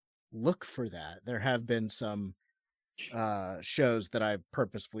will look for that. There have been some shows that I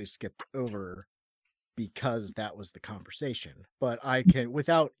purposefully skipped over because that was the conversation. But I can,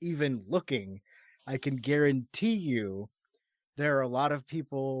 without even looking, I can guarantee you there are a lot of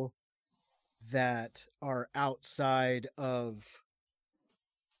people that are outside of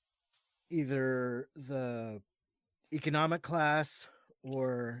either the economic class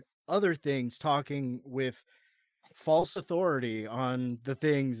or other things talking with false authority on the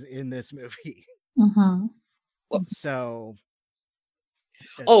things in this movie. So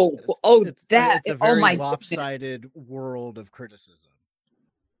it's a very my lopsided world of criticism.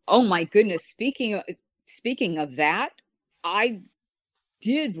 Oh my goodness. Speaking of that, I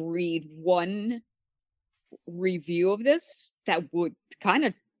did read one review of this that would kind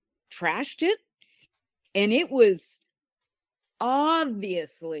of trashed it, and it was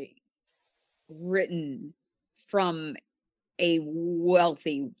obviously written from a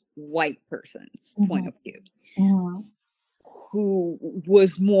wealthy white person's point of view who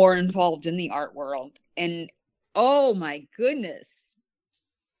was more involved in the art world. And oh my goodness,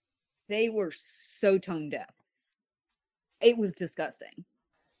 they were so tone deaf. It was disgusting.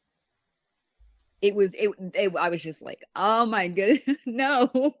 I was just like, oh my goodness,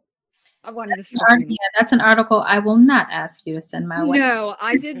 no. I wanted to scream. Yeah, that's an article I will not ask you to send my way. No,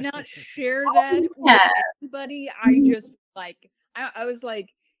 I did not share that with anybody. I just I was like,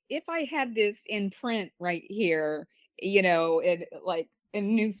 if I had this in print right here, in like a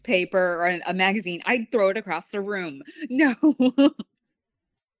newspaper or a magazine, I'd throw it across the room. No.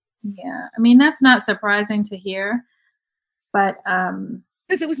 Yeah, I mean, that's not surprising to hear, but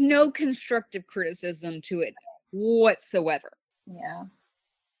because there was no constructive criticism to it whatsoever. Yeah,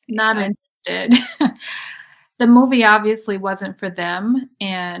 not interested. The movie obviously wasn't for them,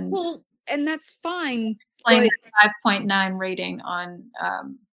 and that's fine. Playing 5.9 rating on.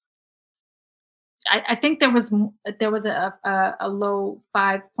 I think there was a low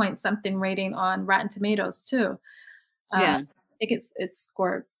 5 point something rating on Rotten Tomatoes too. Yeah, I think it's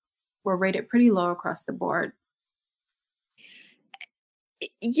scored were rated pretty low across the board.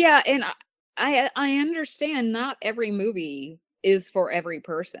 Yeah, and I understand not every movie is for every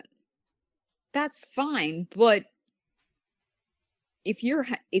person. That's fine, but if your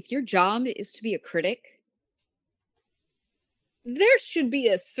job is to be a critic, there should be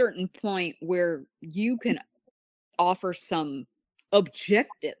a certain point where you can offer some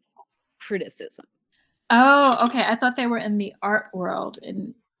objective criticism. Oh, okay. I thought they were in the art world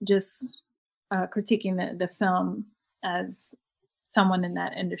and just critiquing the film as someone in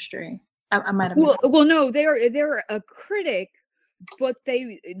that industry. I might have Well, missed. well, no, they're a critic, but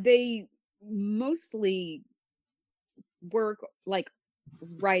they mostly work like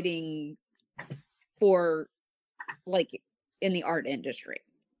writing for like in the art industry.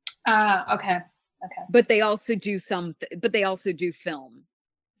 Okay. Okay. But they also do but they also do film.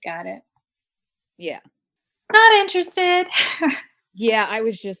 Got it. Yeah. Not interested. Yeah, I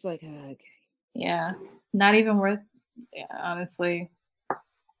was just like, okay. Yeah. Not even worth, yeah, honestly.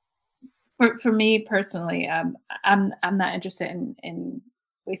 For me personally, I'm not interested in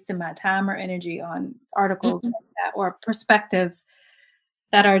wasting my time or energy on articles Mm-mm. like that or perspectives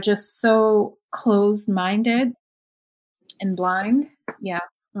that are just so closed-minded and blind. Yeah.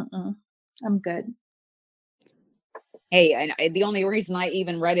 Mm-mm. I'm good. Hey, and the only reason I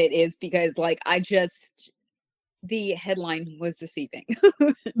even read it is because like the headline was deceiving.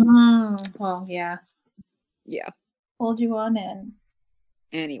 Well, yeah. Yeah. Hold you on in.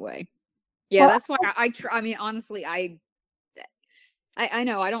 Anyway. Yeah, Well, that's why I try. I mean, honestly, I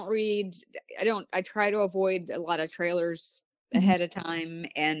know I try to avoid a lot of trailers mhm. ahead of time,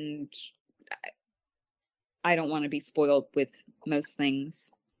 and I don't want to be spoiled with most things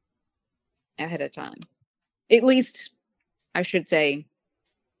ahead of time. At least I should say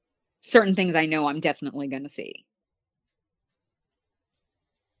certain things I know I'm definitely going to see.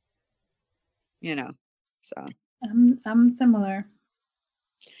 You know. So, I'm similar.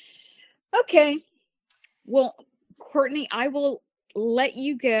 okay. Well, Courtney, I will let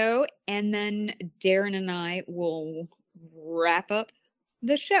you go, and then Darren and I will wrap up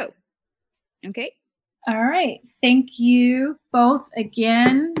the show. Okay? All right. Thank you both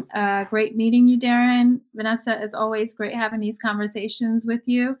again. Great meeting you, Darren. Vanessa, as always, great having these conversations with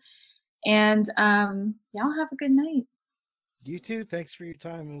you. And y'all have a good night. You too. Thanks for your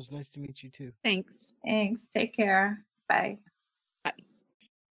time. It was nice to meet you too. Thanks. Thanks. Take care. Bye. Bye.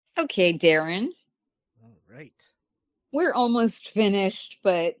 Okay, Darren. All right. We're almost finished,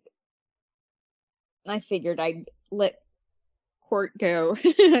 but I figured I'd let Court go,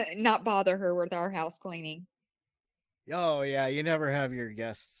 not bother her with our house cleaning. Oh yeah, you never have your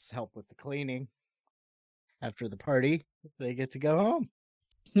guests help with the cleaning. After the party, they get to go home.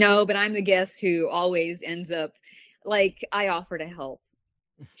 No, but I'm the guest who always ends up like I offer to help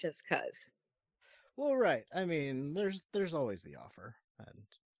just cuz. Well, right. I mean, there's always the offer, and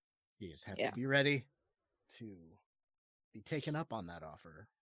you just have Yeah. to be ready to be taken up on that offer.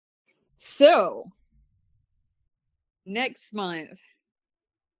 So, next month,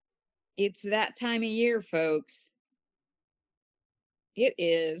 it's that time of year, folks. It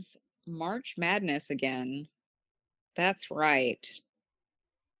is March Madness again. That's right.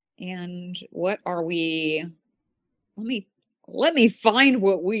 And what are we? Let me find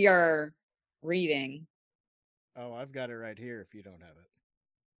what we are reading. Oh, I've got it right here if you don't have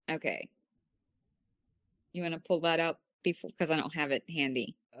it. Okay. You want to pull that up before because I don't have it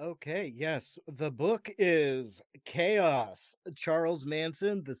handy. Okay, yes. The book is Chaos, Charles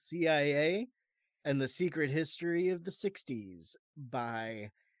Manson, the CIA, and the Secret History of the 60s by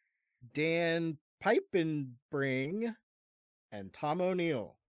Dan Pipenbring and Tom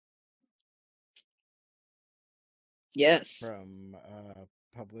O'Neill Yes. from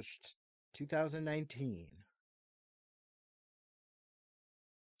published 2019.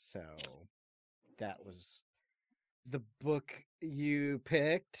 So that was the book you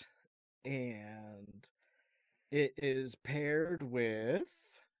picked, and it is paired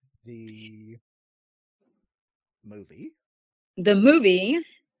with the movie. The movie,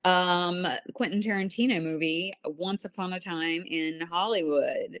 Quentin Tarantino movie, Once Upon a Time in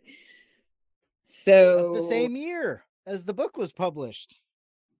Hollywood. Of the So, same year as the book was published.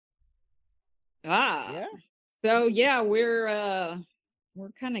 ah, Yeah. so yeah, we're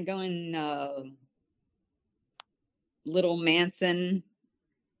kind of going little Manson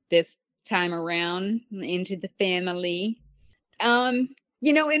this time around into the family. Um, and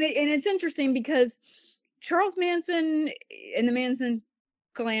it's interesting because Charles Manson and the Manson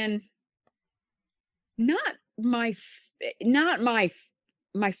clan, not my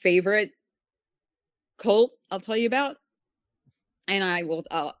favorite cult. I'll tell you about, and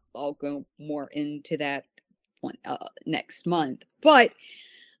I'll go more into that one next month. But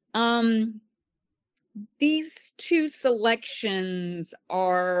um, these two selections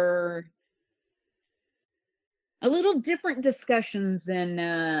are a little different discussions than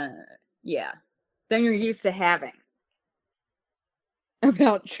than you're used to having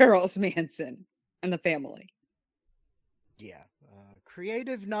about Charles Manson and the family. Yeah.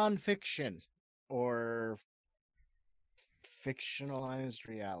 Creative nonfiction or fictionalized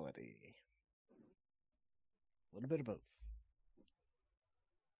reality. A little bit of both.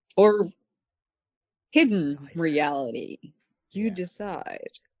 Or hidden Life. reality. You Yes.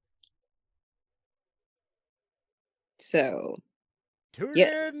 decide. So, Tune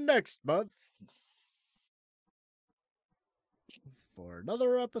yes. in next month for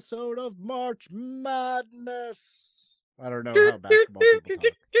another episode of March Madness. I don't know how basketball people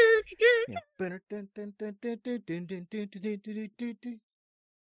talk. Yeah.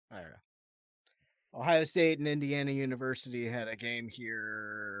 I don't know. Ohio State and Indiana University had a game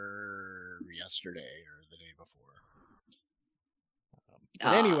here yesterday or the day before.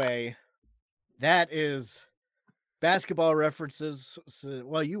 But anyway, that is basketball references. So,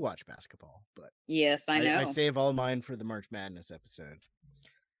 well, you watch basketball, but yes, I know. I save all mine for the March Madness episode.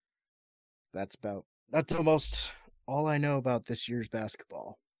 That's almost all I know about this year's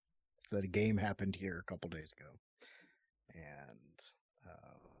basketball. It's that a game happened here a couple days ago. And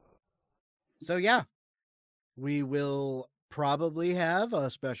so, yeah, we will probably have a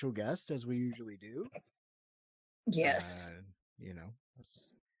special guest as we usually do. Yes. You know,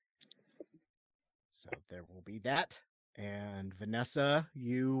 so there will be that. And Vanessa,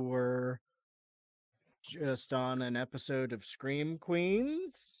 you were just on an episode of Scream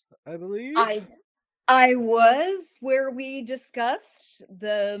Queens, I believe. I was, where we discussed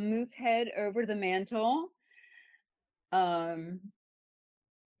the moose head over the mantle.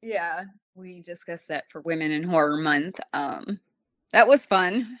 Yeah, we discussed that for Women in Horror Month. That was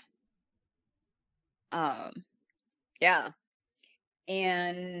fun. Yeah.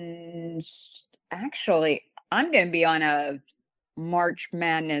 And actually, I'm going to be on a March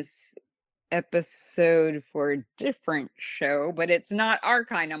Madness episode for a different show, but it's not our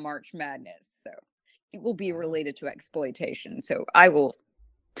kind of March Madness. So it will be related to exploitation. So I will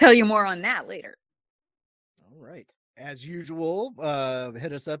tell you more on that later. All right. As usual,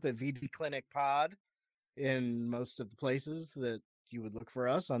 hit us up at VD Clinic Pod in most of the places that you would look for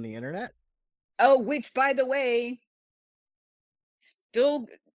us on the internet. Oh, which, by the way, still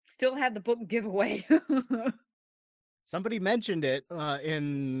have the book giveaway. Somebody mentioned it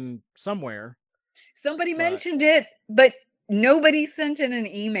in somewhere. Somebody mentioned it, but nobody sent in an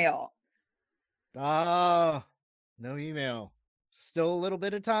email. No email. Still a little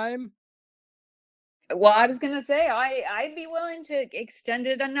bit of time. Well, I was gonna say I'd be willing to extend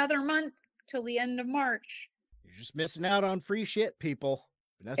it another month till the end of March. You're just missing out on free shit, people.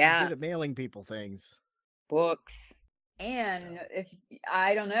 Vanessa's good at mailing people things. Books. And if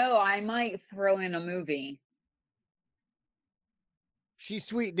I don't know, I might throw in a movie. She's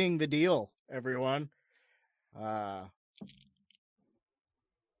sweetening the deal, everyone. The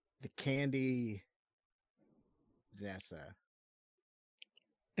Candy Vanessa.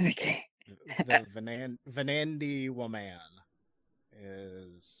 Okay. The Vanandi woman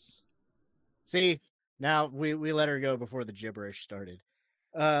is. See, now we let her go before the gibberish started.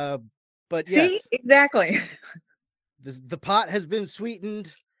 But See, yes, exactly. The pot has been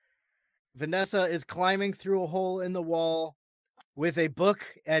sweetened. Vanessa is climbing through a hole in the wall with a book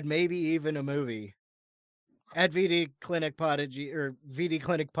and maybe even a movie at vdclinicpod or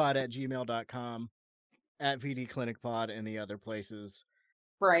vdclinicpod at gmail.com, at vdclinicpod and the other places.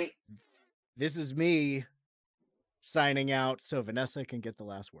 Right. This is me signing out so Vanessa can get the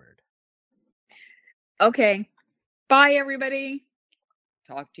last word. Okay. Bye, everybody.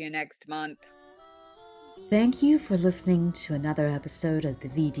 Talk to you next month. Thank you for listening to another episode of the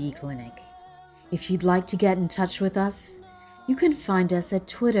VD Clinic. If you'd like to get in touch with us, you can find us at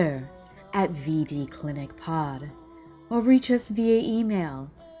Twitter at VDClinicPod or reach us via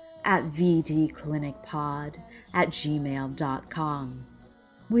email at vdclinicpod@gmail.com.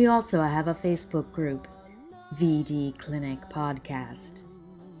 We also have a Facebook group, VD Clinic Podcast.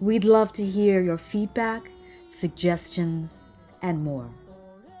 We'd love to hear your feedback, suggestions, and more.